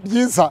bibaye bibi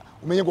byiza,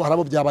 umenye ngo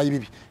harabo byabaye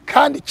bibi.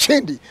 Kandi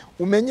ikindi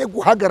umenye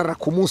guhagarara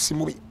ku munsi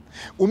mubi.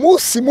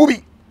 Umunsi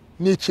mubi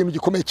ni ikintu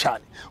gikomeye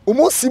cyane.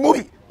 Umunsi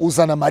mubi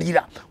uzana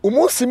amarira.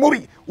 Umunsi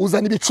mubi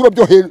uzana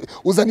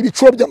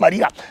ibicuro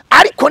by'amarira.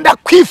 Ariko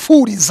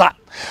ndakwifuriza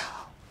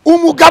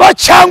umugabo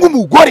cyangwa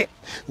umugore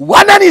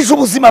wananije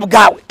ubuzima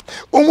bwawe,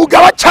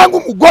 umugabo cyangwa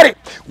umugore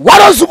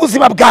waroze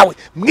ubuzima bwawe,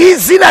 mu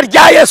izina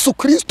rya Yesu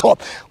Kristo,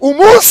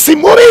 umunsi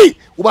mubi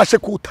ubashe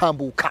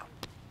kutambuka.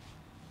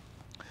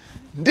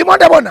 Ndimo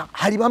ndabona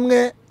hari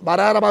bamwe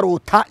barara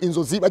barota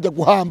inzozi bajya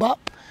guhamba,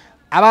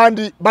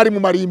 abandi bari mu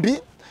marimbi,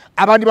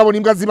 abandi babona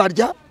imbwa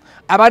zibarya,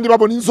 abandi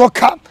babona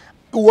inzoka.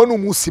 Uwo ni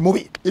umunsi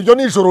mubi. Ibyo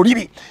ni ijoro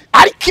ribi.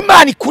 Ariko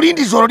Imana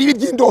ikurinde ijoro ribi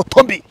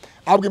ry'indoto mbi,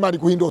 ahubwo Imana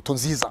iguha indoto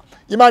nziza.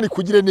 Imana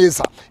ikugire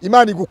neza,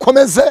 Imana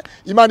igukomeze,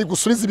 Imana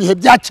igusubize ibihe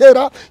bya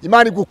kera,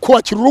 Imana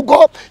igukubakira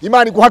urugo,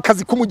 Imana iguha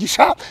akazi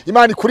k'umugisha,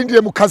 Imana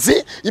ikurindire mu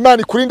kazi,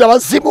 Imana ikurinde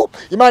abazimu,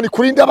 Imana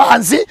ikurinde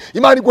abanzi,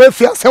 Imana iguhe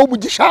fiancé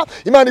w'umugisha,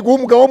 Imana iguha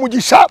umugabo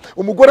w'umugisha,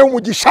 umugore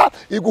w'umugisha,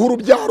 iguha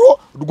urubyaro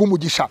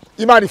rw'umugisha.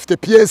 Imana ifite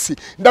pièce.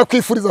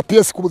 Ndakwifuriza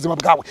pièce ku buzima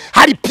bwawe.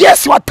 Hari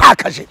pièce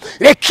watakaje,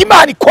 reka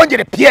Imana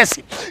ikongere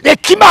pièce.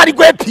 Reka Imana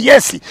iguhe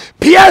pièce.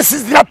 Pièce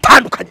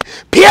ziratandukanye,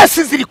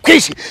 pièce ziri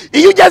kwishi.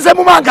 Iyo ugeze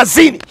mu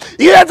mangazini,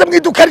 iyo yaze mu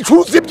iduka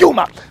ricuruza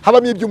ibyuma,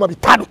 habamo ibyuma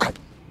bitandukanye.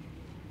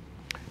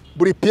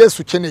 Buri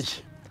pièce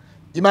ukeneye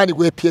Imana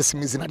iguhe pièce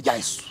mu izina rya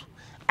Yesu.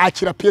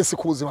 Akira pièce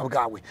ku buzima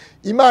bwawe.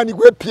 Imana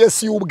iguhe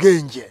pièce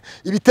y'ubwenge,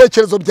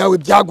 ibitekerezo byawe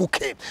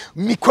byaguke,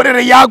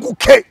 imikorere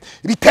yaguke,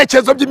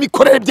 ibitekerezo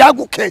by'imikorere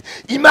byaguke.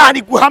 Imana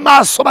iguha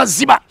amaso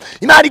mazima,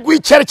 Imana iguha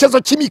icyerekezo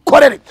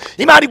cy'imikorere,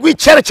 Imana iguha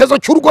icyerekezo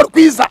cy'urugo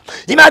rwiza,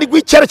 Imana iguha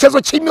icyerekezo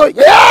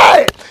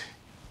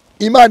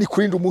Imana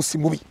ikurinde umunsi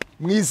mubi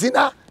mu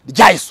izina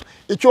rya Yesu.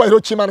 Icyubahiro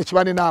cy'Imana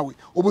kibane nawe,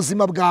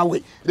 ubuzima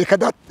bwawe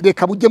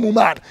reka bujye mu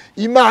Mana.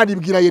 Imana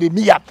ibwira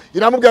Yeremiya,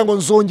 iramubwira ngo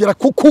nzongera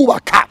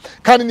kukubaka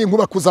kandi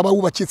ninkubaka uzaba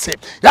wubakitse.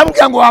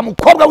 Iramubwira ngo wa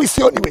mukobwa w'i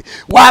Siyoni we,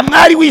 wa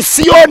mwari w'i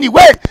Siyoni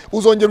we,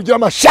 uzongera ugira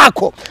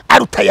amashako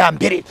aruta ya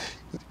mbere.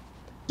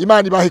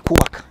 Imana ibahe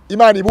kubaka,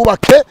 Imana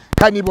ibubake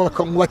kandi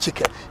ibubaka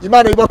mwubakike.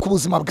 Imana yubaka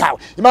ubuzima bwawe,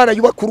 Imana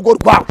yubaka urugo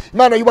rwawe,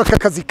 Imana yubaka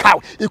akazi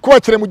kawe,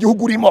 ikubakire mu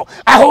gihugu urimo,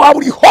 aho waba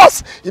uri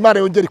hose. Imana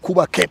yongere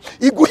kubake,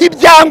 iguha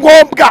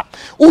ibyangombwa.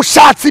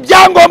 Ushatse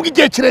ibyangombwa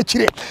igihe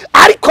kirekire,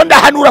 ariko ariko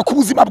ndahanura ku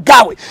buzima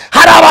bwawe.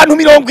 Hari abantu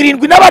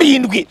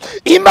 77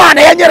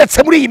 Imana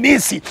yanyeretse muri iyi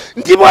minsi,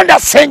 ndimo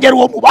ndasengera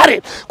uwo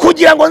mubare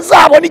kugira ngo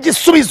nzabone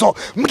igisubizo.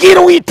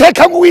 Mbwira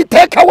Uwiteka ngo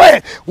Uwiteka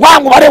we, wa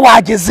mubare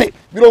wageze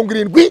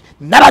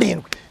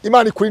 77.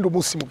 Imana ikurinde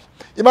umunsi mubi,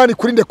 Imana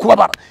ikurinde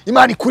kubabara,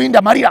 Imana ikurinde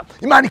amarira,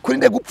 Imana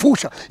ikurinde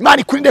gupfusha,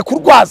 Imana ikurinde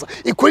kurwaza,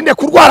 ikurinde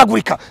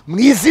kurwaragurika mu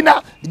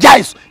izina rya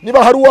Yesu.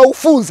 Niba hari uwa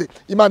ufunze,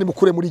 Imana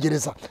imukure muri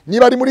gereza.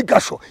 Niba ari muri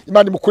gasho,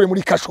 Imana imukure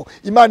muri kasho.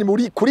 Imana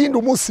muri kurinde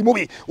umunsi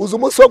mubi. Uzi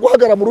umunsi wo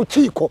guhagara mu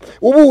rukiko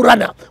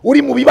uburana,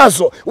 uri mu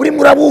bibazo, uri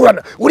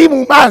muraburana, uri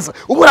mu manza,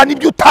 uburana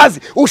ibyo utazi,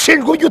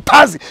 ushinjwa ibyo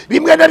utazi,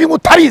 bimwe na bimwe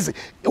utarize.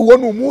 Uwo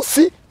ni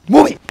umunsi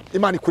mubi.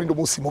 Imana ikurinde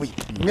umunsi mubi.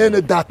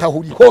 Mwene data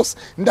huri hose,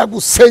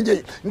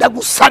 ndagusengeye,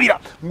 ndagusabira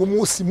ngo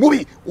umunsi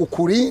mubi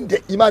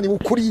ukurinde. Imana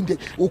ukurinde,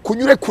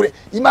 ukunyure kure.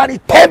 Imana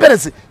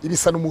itembereze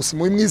ibisa n'umunsi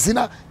mubi mu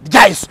izina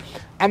rya Yesu.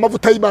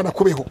 Amavuta y'Imana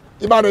kubeho,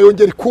 Imana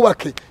yongere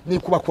kubake, ni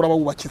kubakura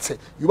abubakitse.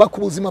 Yubaka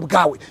ubuzima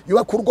bwawe,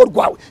 yubaka urugo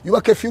rwawe,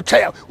 yubake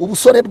future yawe,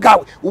 ubusore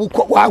bwawe,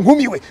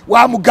 wankumiwe,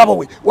 wa mugabo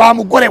we, wa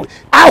mugore we,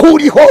 aho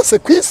uri hose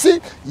ku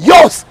isi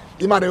yose,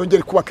 Imana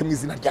yongere kubake mu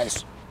izina rya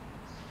Yesu.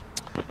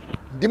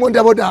 Ndimo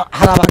ndabona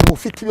hari abantu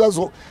bafite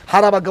ibibazo,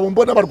 hari abagabo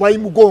mbona barwaye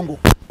umugongo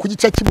ku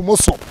gice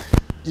cy'ibumoso.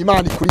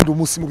 Imana ikurinde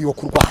umunsi mubi wo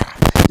kurwara,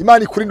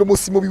 Imana ikurinde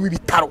umunsi mubi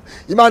w'ibitaro,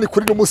 Imana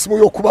ikurinde umunsi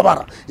mubi wo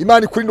kubabara,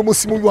 Imana ikurinde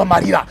umunsi mubi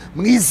w'amarira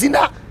mu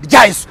izina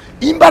rya Yesu.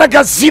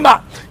 Imbaraga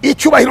zima,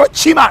 icyubahiro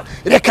cy'Imana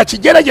reka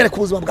kigeragere ku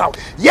buzima bwawe.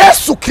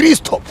 Yesu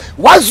Kristo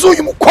wazuye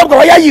umukobwa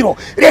wa Yayiro,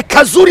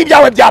 reka zuri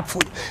byawe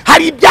byapfuye.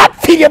 Hari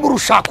ibyapfiriye mu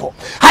rushako,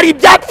 hari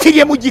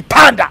ibyapfiriye mu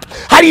gitanda,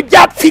 hari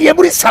ibyapfiriye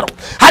muri saro,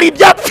 hari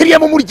ibyapfiriye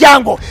mu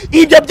muryango.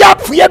 Ibyo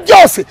byapfuye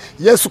byose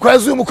Yesu ko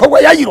yazuye umukobwa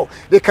wa Yayiro,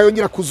 reka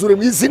yongera kuzure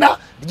mu izina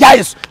rya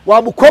Yesu.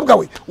 Wa mukobwa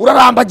we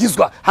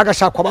urarambagizwa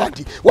hagashaka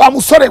abandi, wa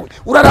musore we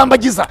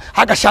urarambagiza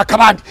hagashaka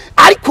abandi,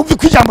 ariko umva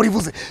ko ijambo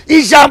rivuze.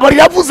 Ijambo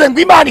riravuze ngo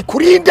Imana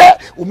ikurinde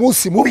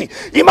umunsi mubi,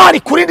 Imana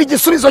ikurinde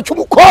igisubizo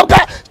cy'umukobwa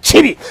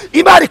kibi,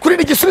 Imana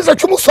ikurinde igisubizo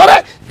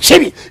cy'umusore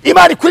kibi,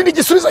 Imana ikurinde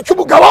igisubizo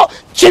cy'umugabo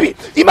kibi,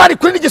 Imana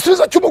ikurinde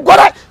igisubizo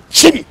cy'umugore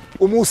kibi.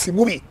 Umunsi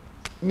mubi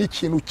ni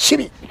ikintu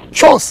kibi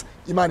cyose,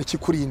 Imana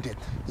ikikurinde.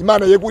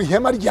 Imana yegura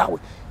ihema ryawe.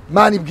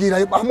 Imana ibwira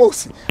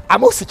Amosi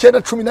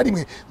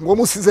 9:11 ngo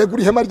musize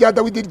guri ihema rya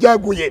Dawidi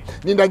ryaguye,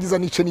 nindagiza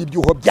nice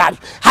n'ibyuho byari.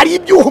 Hari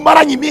ibyuho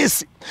umaranye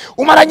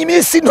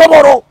iminsi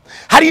intoboro.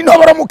 Hari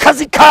intoboro mu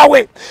kazi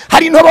kawe,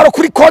 hari intoboro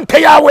kuri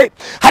konte yawe,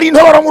 hari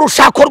intoboro mu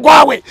rushako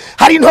rwawe,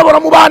 hari intoboro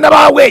mu bana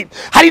bawe,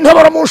 hari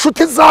intoboro mu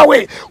nshuti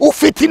zawe,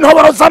 ufite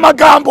intoboro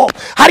z'amagambo,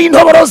 hari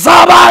intoboro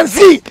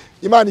z'abanzi.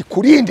 Imana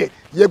ikurinde,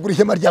 yegura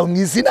ihema ryawe mu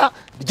izina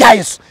rya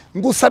Yesu.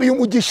 Ngusabiye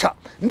umugisha,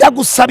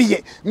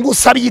 ndagusabiye,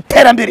 ngusabiye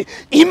iterambere.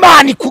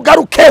 Imana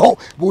ikugarukeho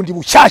bundi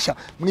bushyashya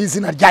mu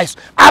izina rya Yesu.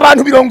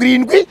 Abantu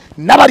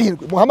 77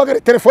 muhamagare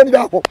telefoni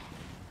iraho.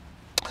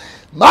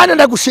 Mana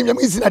ndagushimye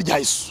mu izina rya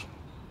Yesu.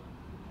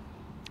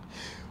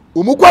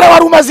 Umugore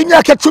wari umaze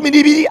imyaka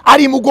 12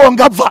 ari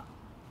mugonga ava,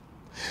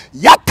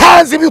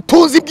 yatanze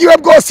ubutunzi bwiwe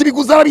bwose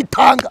biguza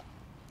arabitanga.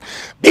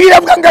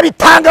 Biravuga ngo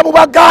bitanga mu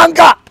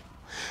baganga,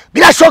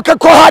 birashoka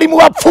ko hari mu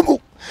bapfumu,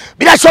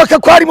 birashoka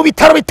ko hari mu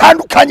bitaro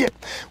bitandukanye,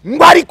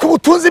 ngo ari ku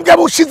butunzi bwe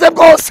bushize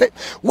bwose.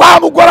 Wa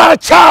mugore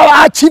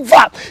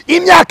akiva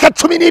imyaka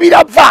 12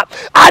 ava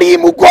ari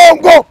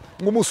mugongo,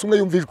 ngo umunsi umwe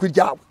yumva ijwi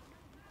ryawe.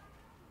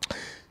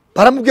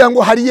 Baramubwira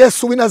ngo hari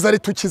Yesu w'i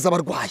Nazareti ukiza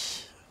abarwayi,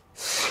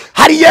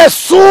 hari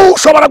Yesu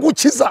ushobora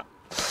gukiza,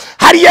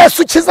 hari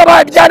Yesu ukiza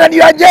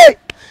ababyananiranye.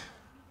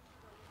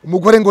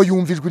 Umugore ngo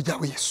yumva ijwi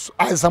ryawe Yesu,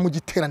 aza mu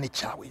giterane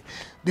cyawe.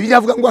 Bibiliya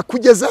avuga ngo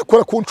akugeze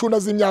akora ku ncuna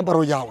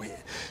z'imyambaro yawe,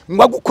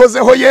 ngo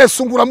agukozeho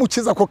Yesu ngo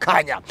uramukiza ako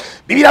kanya.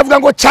 Bibiliya avuga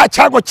ngo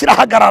cyago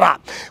kirahagarara,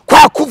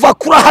 kwa kuva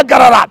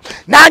kurahagarara.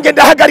 Nanjye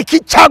ndahagarika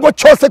icyago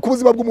cyose ku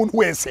buzima bw'umuntu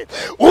wese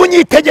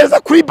unyitegereza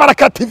kuri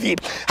Baraka TV.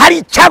 Hari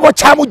icyago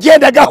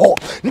cyamugendagaho,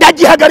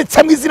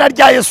 ndagihagaritse mu izina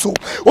rya Yesu.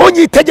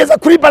 Unyitegereza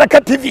kuri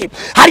Baraka TV,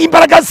 hari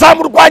imbaraga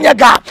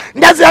zamurwanyaga,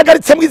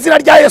 ndazihagaritse mu izina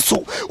rya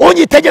Yesu.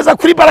 Unyitegereza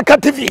kuri Baraka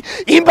TV,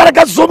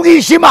 imbaraga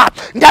z'umwijima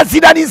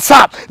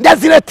ndazinaniza,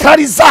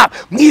 ndaziretrariza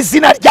mu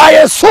izina rya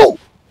Yesu.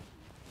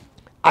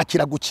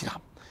 Akira gukira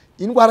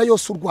indwara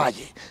yose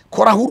urwaye,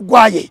 koraho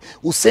urwaye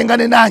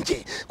usengane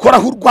nanjye,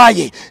 koraho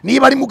urwaye.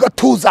 Niba ari mu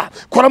gatuza,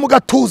 kora mu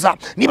gatuza.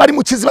 Niba ari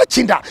mu kiziba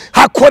cy'inda,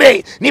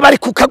 hakore. Niba ari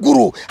ku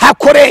kaguru,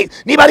 hakore.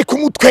 Niba ari ku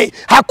mutwe,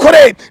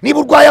 hakore. Niba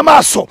urwaye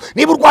amaso,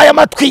 niba urwaye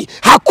amatwi,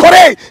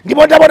 hakore.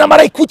 Niba ndabona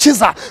marayika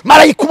ukiza,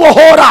 marayika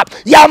ubohora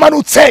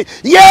yamanutse,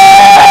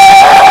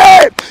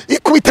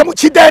 ikubite mu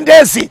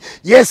kidendezi.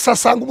 Yesu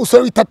asanga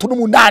umusore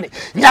w'38,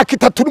 imyaka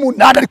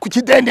 38 ari ku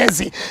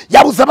kidendezi,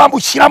 yabuze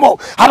abamushyiramo,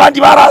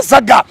 abandi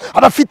barazaga,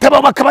 abafite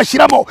abo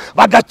bakabashyiramo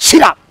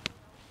bagakira.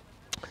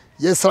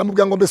 Yesu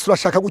aramubwira ngo mbese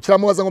urashaka gukira,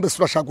 amubaza ngo mbese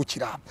urashaka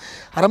gukira,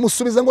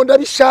 aramusubiza ngo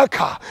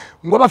ndabishaka,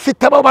 ngo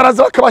bafite abo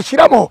baraza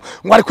bakabashyiramo,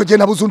 ngo ariko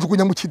genda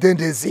buzunjugunya mu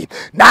kidendezi,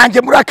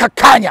 nanjye muri aka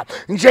kanya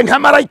nje nka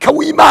marayika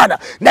w'Imana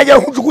najya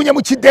hunjugunya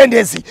mu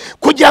kidendezi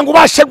kugira ngo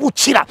ubashe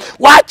gukira,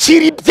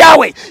 wakira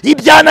ibyawe,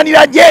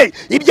 ibyananiranye,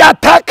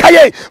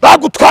 ibyatakaye,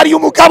 bagutwariye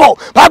umugabo,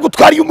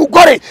 bagutwariye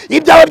umugore,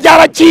 ibyawe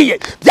byaragiye,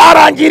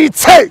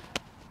 byarangiritse,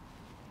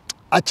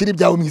 akira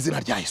ibyawe mu izina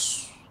rya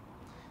Yesu,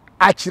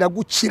 akira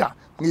gukira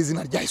mu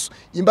izina rya Yesu.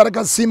 Imbaraga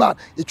z'Imana,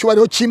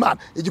 icyubahiro cy'Imana,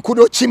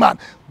 igikundiro cy'Imana,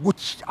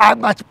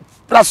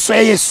 amaraso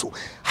ya Yesu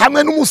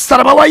hamwe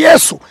n'umusaraba wa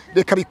Yesu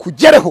reka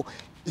bikugereho,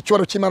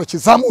 icyubahiro cy'Imana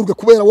kizamurwe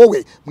kubera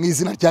wowe mu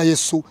izina rya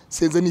Yesu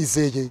senze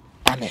nizeye,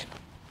 amen.